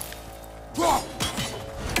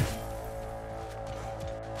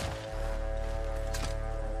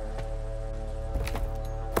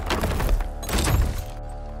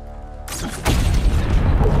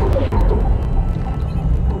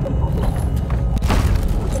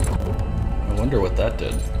 I wonder what that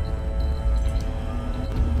did.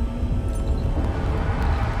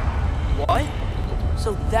 What?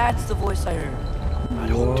 So that's the voice I heard. I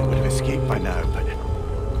hoped it would have escaped by now, but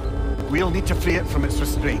we'll need to free it from its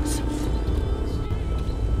restraints.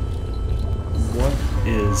 What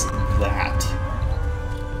is that?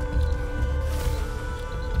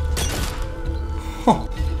 Huh.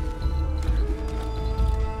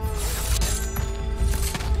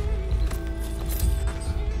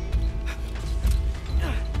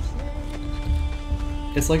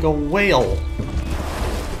 It's like a whale.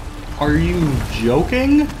 Are you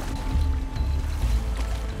joking?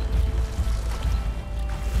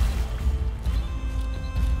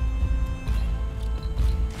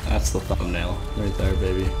 That's the thumbnail right there,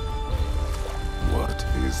 baby. What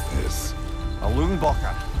is this? A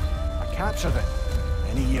loonbocker. I captured it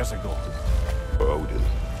many years ago. Odin.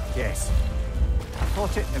 Yes. I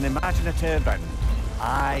thought it an imaginative and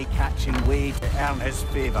eye-catching way to earn his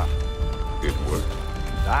favour. It worked.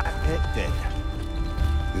 That it did.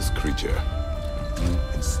 This creature, you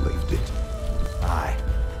enslaved it. Aye.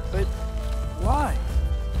 But why?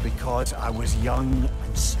 Because I was young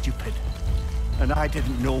and stupid. And I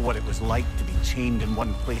didn't know what it was like to be chained in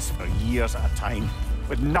one place for years at a time,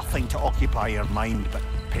 with nothing to occupy your mind but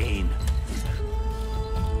pain.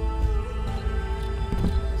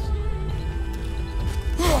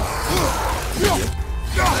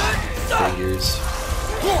 Figures.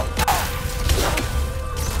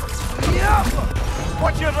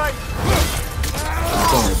 Watch your right!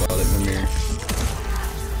 Don't worry about it, Mimir.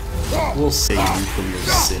 We'll save you from your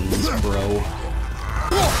sins, bro.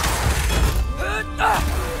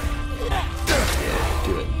 Yeah,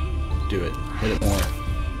 do it. Do it. Hit it more.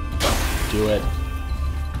 Do it.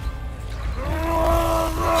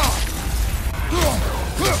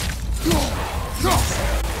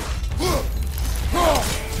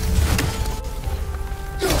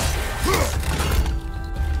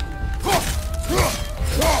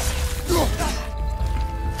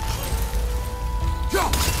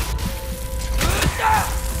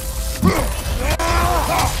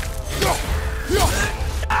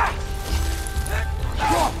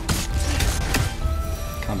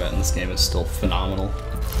 Combat in this game is still phenomenal.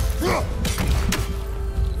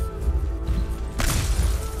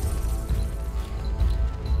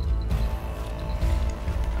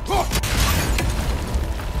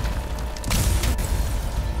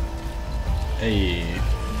 Hey.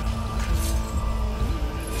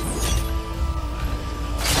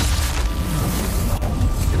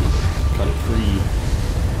 Cut it free.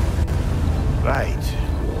 Right.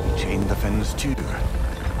 You chained the fins too.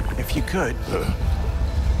 If you could.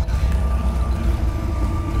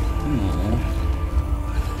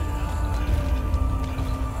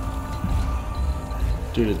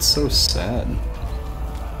 Dude, it's so sad.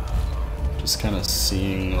 Just kind of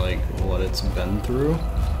seeing, like, what it's been through.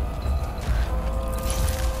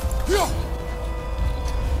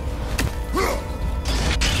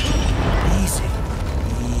 Easy.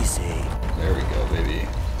 Easy. There we go, baby.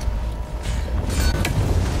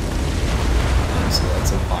 So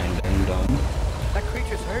that's a binding done. That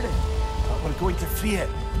creature's hurting. But we're going to free it.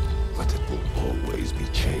 But it will always be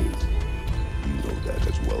chained. You know that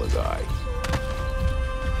as well as I.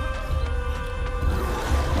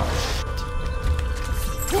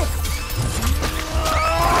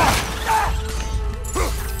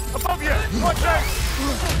 Above you! Watch out!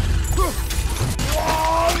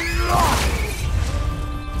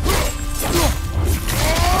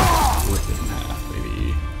 Rip it in half,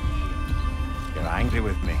 baby. You're angry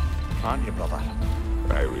with me, aren't you, brother?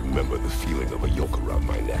 I remember the feeling of a yoke around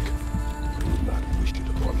my neck. I would not wish it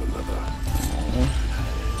upon another.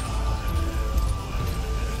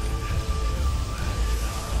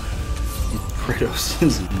 Kratos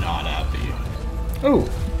is not happy. Oh,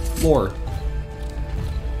 lore.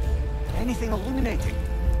 Anything illuminating?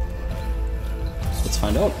 Let's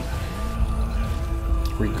find out.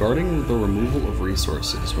 Regarding the removal of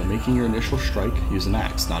resources, when making your initial strike, use an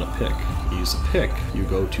axe, not a pick. You use a pick, you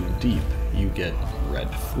go too deep. You get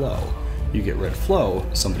red flow. You get red flow,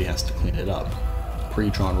 somebody has to clean it up.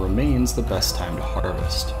 Pre-drawn remains the best time to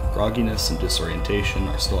harvest. Grogginess and disorientation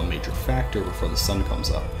are still a major factor before the sun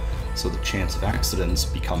comes up, so the chance of accidents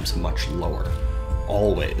becomes much lower.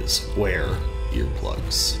 Always wear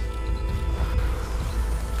earplugs.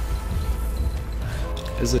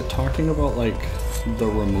 Is it talking about, like, the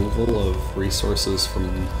removal of resources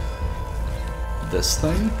from this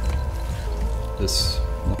thing? This,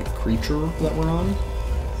 like, creature that we're on?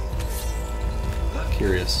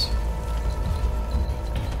 Curious.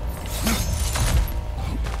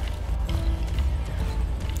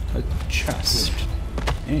 A chest.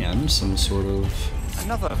 And some sort of...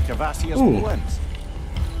 Another of Cavassia's Ooh. poems.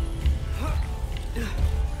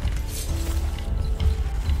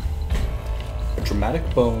 A dramatic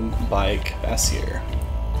poem by Cavassier.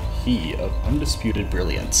 He of undisputed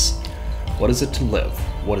brilliance. What is it to live?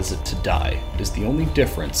 What is it to die? Is the only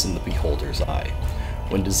difference in the beholder's eye.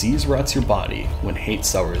 When disease rots your body, when hate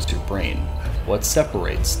sours your brain, what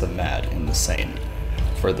separates the mad and the sane?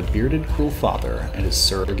 For the bearded cruel father and his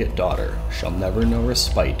surrogate daughter shall never know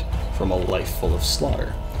respite from a life full of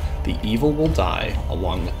slaughter. The evil will die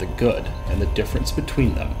along with the good, and the difference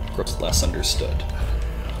between them grows less understood.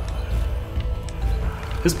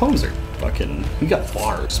 His poems are fucking... he got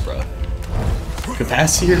bars, bruh.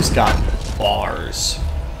 Cavassier's got bars.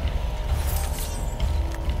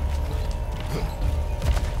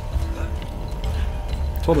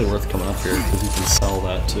 Totally worth coming up here, because you can sell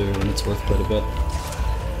that too, and it's worth quite a bit.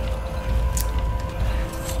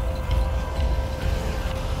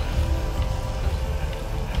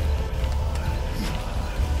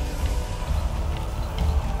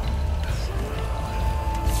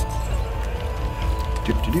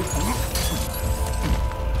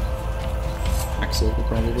 Axel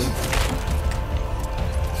probably.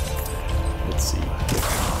 Let's see.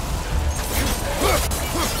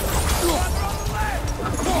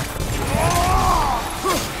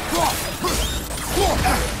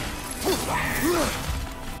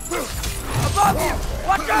 Above you!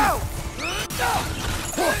 Watch out!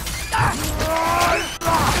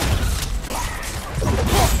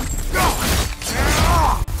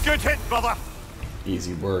 Good hit, brother!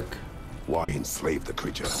 Easy work. Why enslave the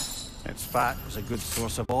creature? Its fat was a good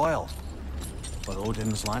source of oil for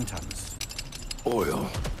Odin's lanterns. Oil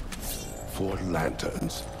for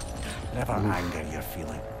lanterns. Whatever anger you're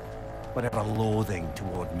feeling, whatever loathing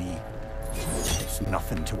toward me, it's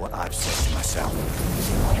nothing to what I've said to myself.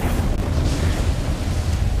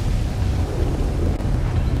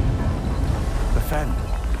 Defend,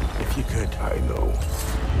 if you could. I know.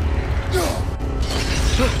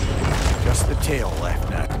 Just the tail left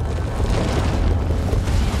now.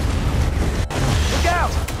 Look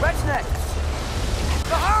out! Red's neck!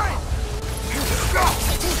 Behind!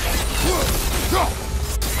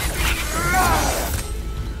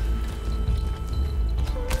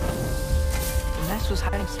 The nest was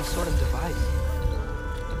hiding some sort of device.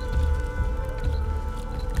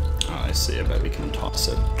 Oh, I see. I bet we can toss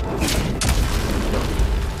it.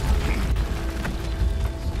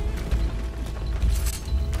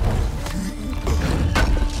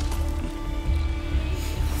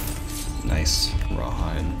 Nice.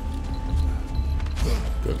 Rawhide.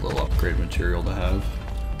 Good little upgrade material to have.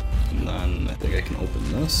 And then I think I can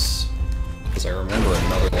open this. Because I remember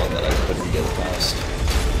another one that I couldn't get past.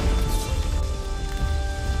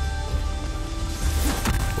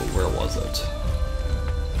 But where was it?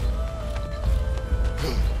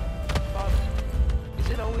 Father, is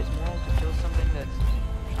it always moral to kill something that's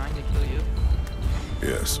trying to kill you?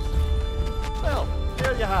 Yes. Well,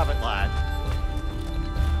 there you have it, lad.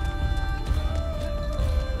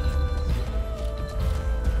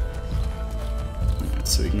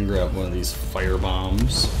 So we can grab one of these fire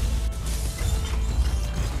bombs.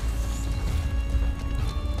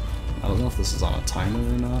 I don't know if this is on a timer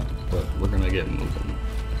or not, but we're gonna get moving.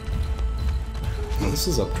 Now, this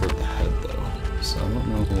is up toward the head though, so I don't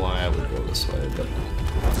know why I would go this way, but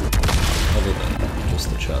other than just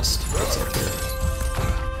the chest that's up here.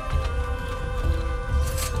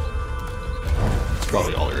 That's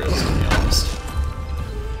probably all there is, to be honest.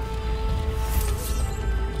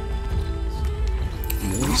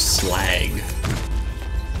 More slag.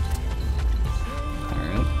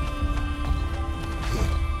 Alright.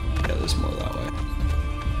 Yeah, there's more that way.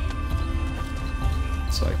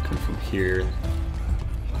 So I come from here.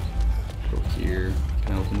 Go here.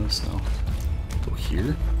 Can I open this? No. Go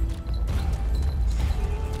here.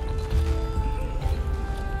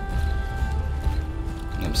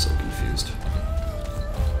 I'm so confused.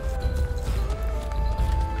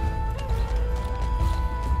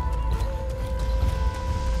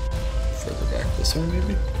 Further back this way,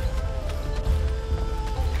 maybe?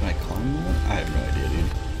 Can I climb that? I have no idea,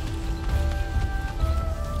 dude.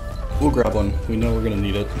 We'll grab one. We know we're gonna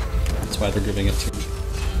need it. That's why they're giving it to me.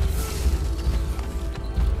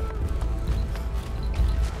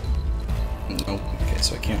 Nope. Okay,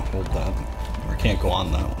 so I can't hold that. Or I can't go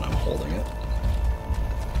on that when I'm holding it.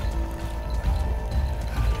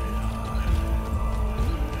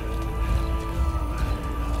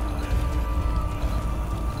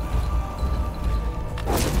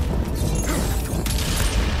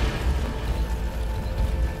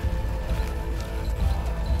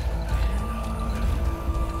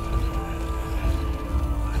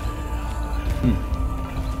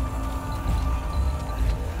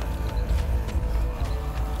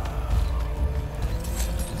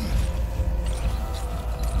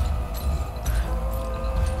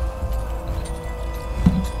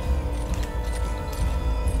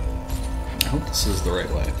 This is the right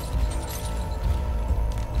way.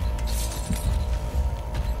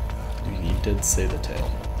 He did say the tail,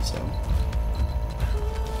 so.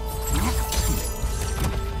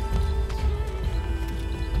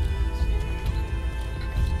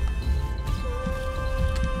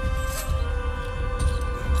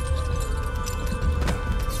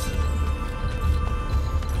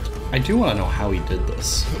 I do want to know how he did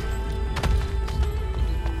this.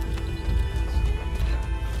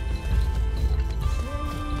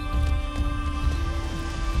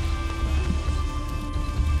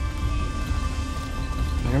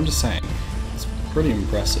 Like, I'm just saying, it's pretty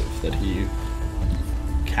impressive that he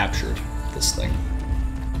captured this thing.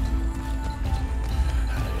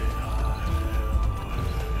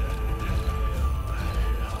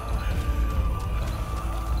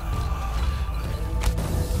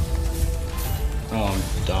 Oh, I'm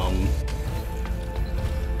dumb.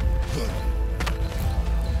 You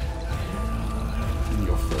can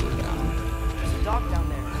go further down. There's a dock down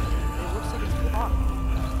there. It looks like it's blocked.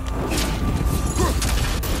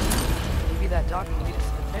 Maybe that dock can lead us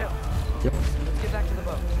to the tail. Yep. Let's get back to the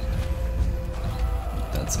boat.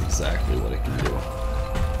 That's exactly what it can do.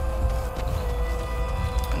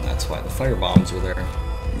 And that's why the fire bombs were there.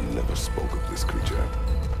 You never spoke of this creature.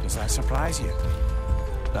 Does that surprise you?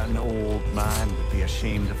 That an old man would be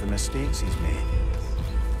ashamed of the mistakes he's made.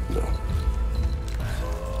 No.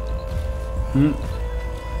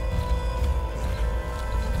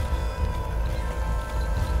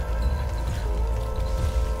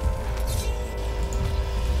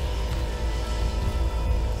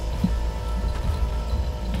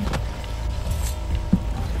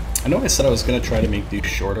 I know I said I was going to try to make these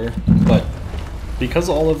shorter, but because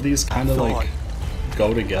all of these kind of like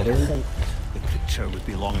go together. The creature would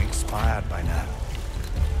be long expired by now.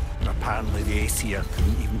 And apparently the Aesir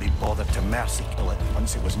couldn't even be bothered to mercy kill it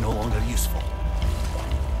once it was no longer useful.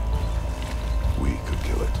 We could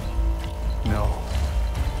kill it. No.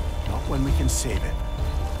 Not when we can save it.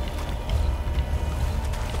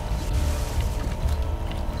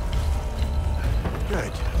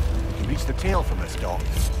 Good. We can reach the tail from this dock.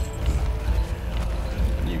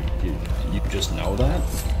 You just know that?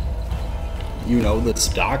 You know this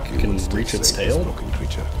dock can reach its tail? Broken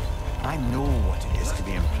creature. I know what it is to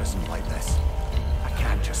be imprisoned like this. I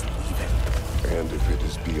can't just leave it. And if it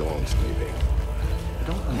is beyond leaving, I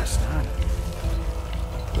don't understand.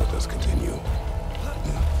 let us continue.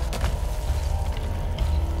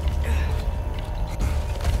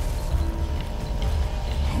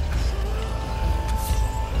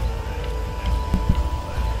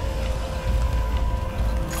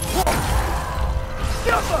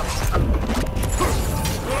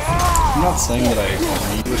 I'm not saying that I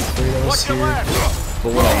agree with Kratos here,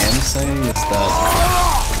 but what I am saying is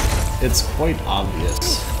that it's quite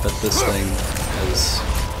obvious that this thing has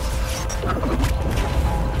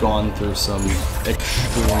gone through some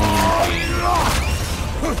extreme pain.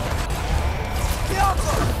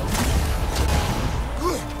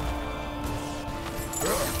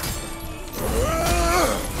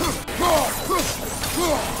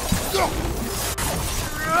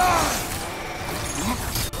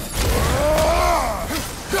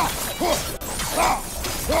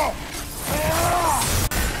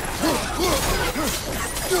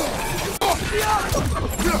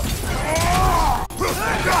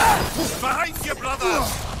 Behind you, brother!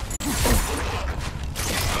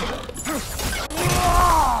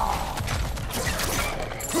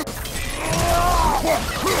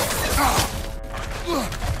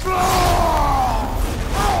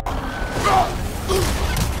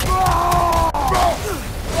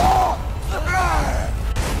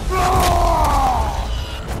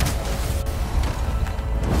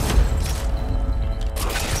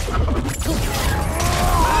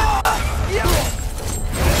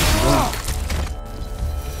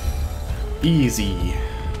 Easy.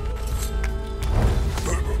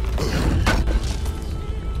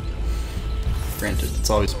 Granted, it's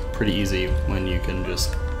always pretty easy when you can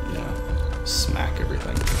just, you know, smack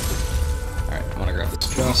everything. Alright, I want to grab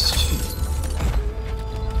this chest.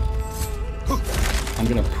 I'm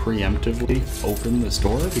going to preemptively open this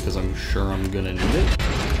door because I'm sure I'm going to need it.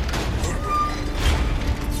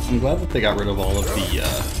 I'm glad that they got rid of all of the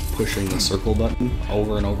pushing the circle button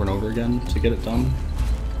over and over and over again to get it done.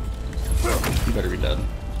 You better be dead.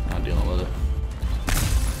 Not dealing with it.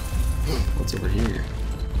 What's over here?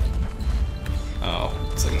 Oh,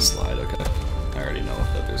 it's like a slide, okay. I already know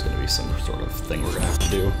that there's gonna be some sort of thing we're gonna have to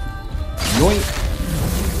do. Yoink!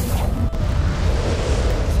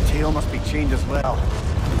 The tail must be chained as well.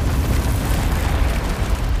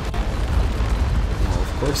 Well,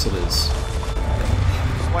 of course it is.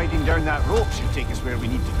 sliding down that rope should take us where we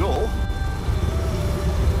need to go.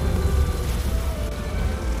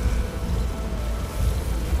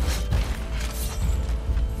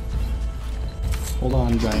 Hold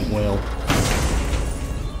on, giant whale.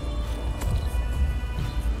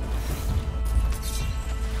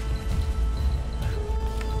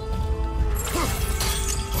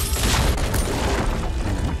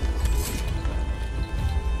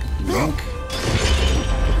 Yoink.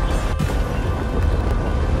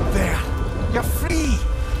 There! You're free!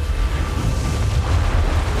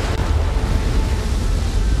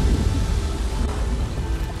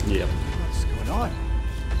 Yep. What's going on?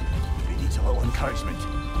 He needs a little encouragement.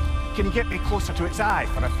 Can you get me closer to its eye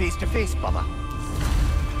for a face-to-face, brother?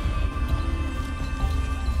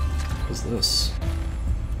 What's this?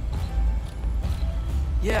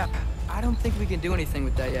 Yeah, I don't think we can do anything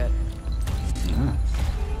with that yet. Ah.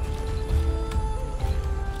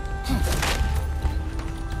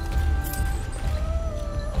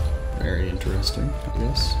 Very interesting, I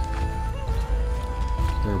guess.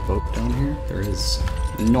 Is there a boat down here? There is.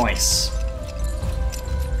 Nice!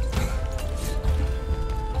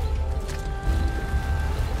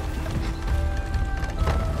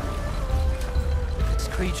 This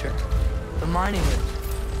creature, the mining rig,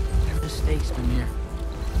 they're mistakes, Mimir.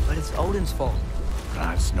 But it's Odin's fault.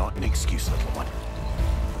 That's not an excuse, little one.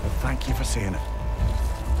 But thank you for saying it.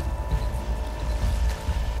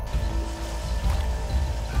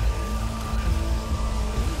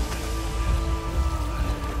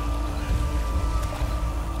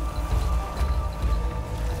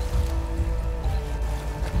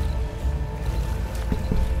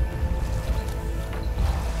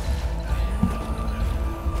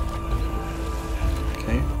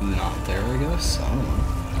 Okay, not there, I guess. I don't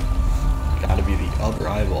know. Gotta be the other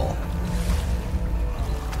eyeball.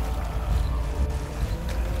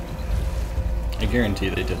 I guarantee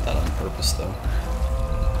they did that on purpose, though.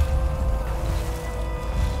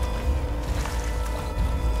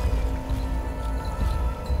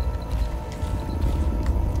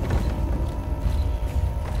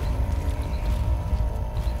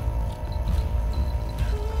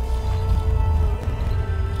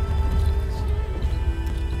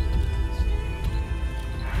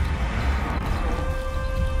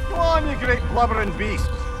 Come on, you great blubbering beast!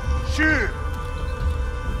 Shoot!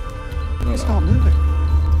 It's not moving.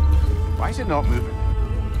 Why is it not moving?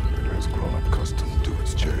 It has grown accustomed to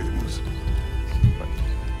its chains. But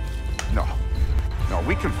no. No,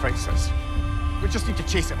 we can face this. We just need to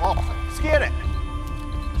chase it off. Scare it.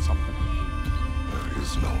 Something. There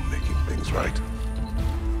is no making things right.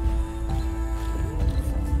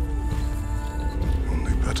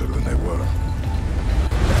 Only better than they were.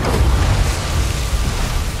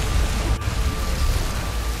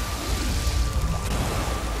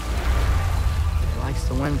 It likes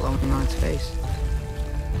the wind blowing on its face.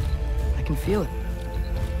 I can feel it.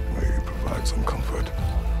 May provide some comfort.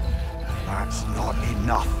 That's not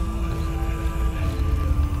enough.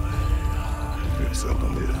 It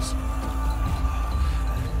seldom is.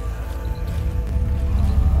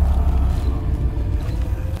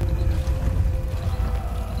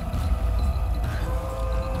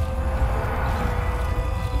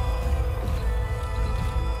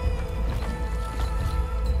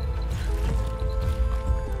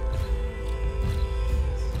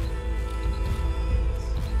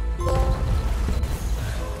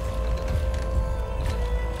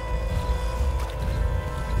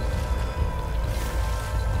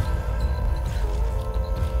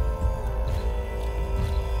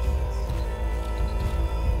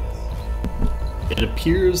 It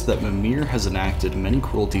appears that Mimir has enacted many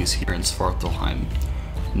cruelties here in Svartalheim,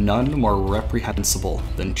 none more reprehensible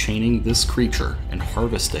than chaining this creature and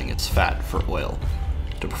harvesting its fat for oil.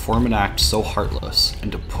 To perform an act so heartless,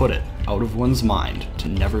 and to put it out of one's mind to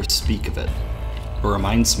never speak of it, it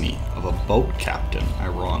reminds me of a boat captain I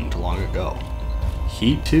wronged long ago.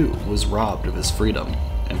 He too was robbed of his freedom,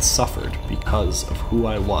 and suffered because of who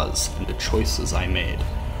I was and the choices I made.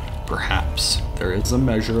 Perhaps there is a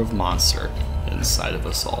measure of monster inside of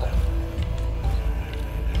us all.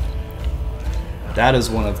 That is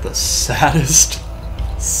one of the saddest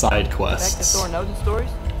side Back to quests. Thor and Odin stories?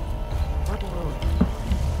 What were we?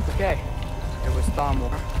 Okay, there was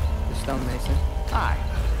Thalmor, the stonemason. Aye,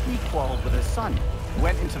 he quarreled with his son.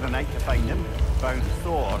 Went into the night to find him, found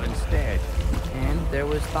Thor instead. And there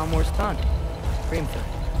was Thalmor's son, Grimthor.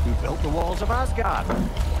 Who built the walls of Asgard and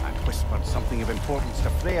whispered something of importance to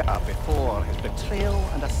Freya before his betrayal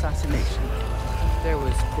and assassination. There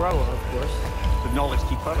was Groa, of course. The knowledge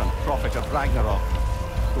keeper and prophet of Ragnarok.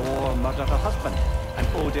 Thor murdered her husband, and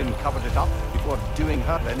Odin covered it up before doing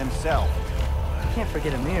her in himself. Can't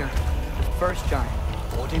forget Mimir, the first giant.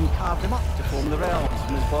 Odin carved him up to form the realms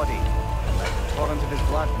from his body, and let the torrent of his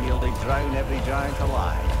blood nearly drown every giant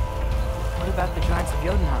alive. What about the giants of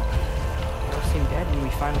Jotunheim? They all seem dead when we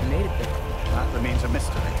finally made it there. That remains a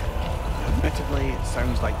mystery. Admittedly, it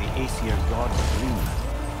sounds like the Aesir god was green.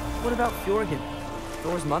 What about Fjorgyn?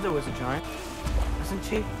 Thor's mother was a giant, wasn't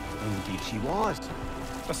she? Indeed she was.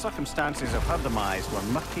 The circumstances of her demise were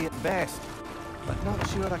murky at best, but not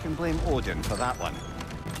sure I can blame Odin for that one.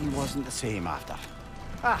 He wasn't the same after.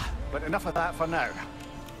 But enough of that for now.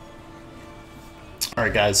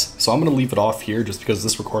 Alright guys, so I'm going to leave it off here just because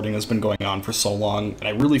this recording has been going on for so long, and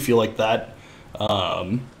I really feel like that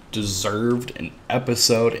deserved an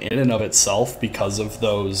episode in and of itself because of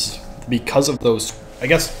those, I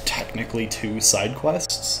guess technically 2 side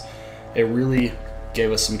quests. It really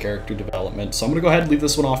gave us some character development. So I'm gonna go ahead and leave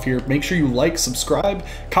this one off here. Make sure you like, subscribe,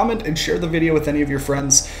 comment, and share the video with any of your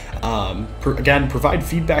friends. Again, provide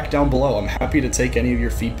feedback down below. I'm happy to take any of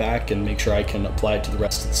your feedback and make sure I can apply it to the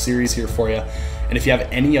rest of the series here for you. And if you have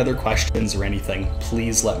any other questions or anything,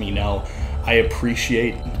 please let me know. I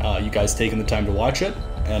appreciate you guys taking the time to watch it,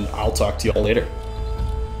 and I'll talk to you all later.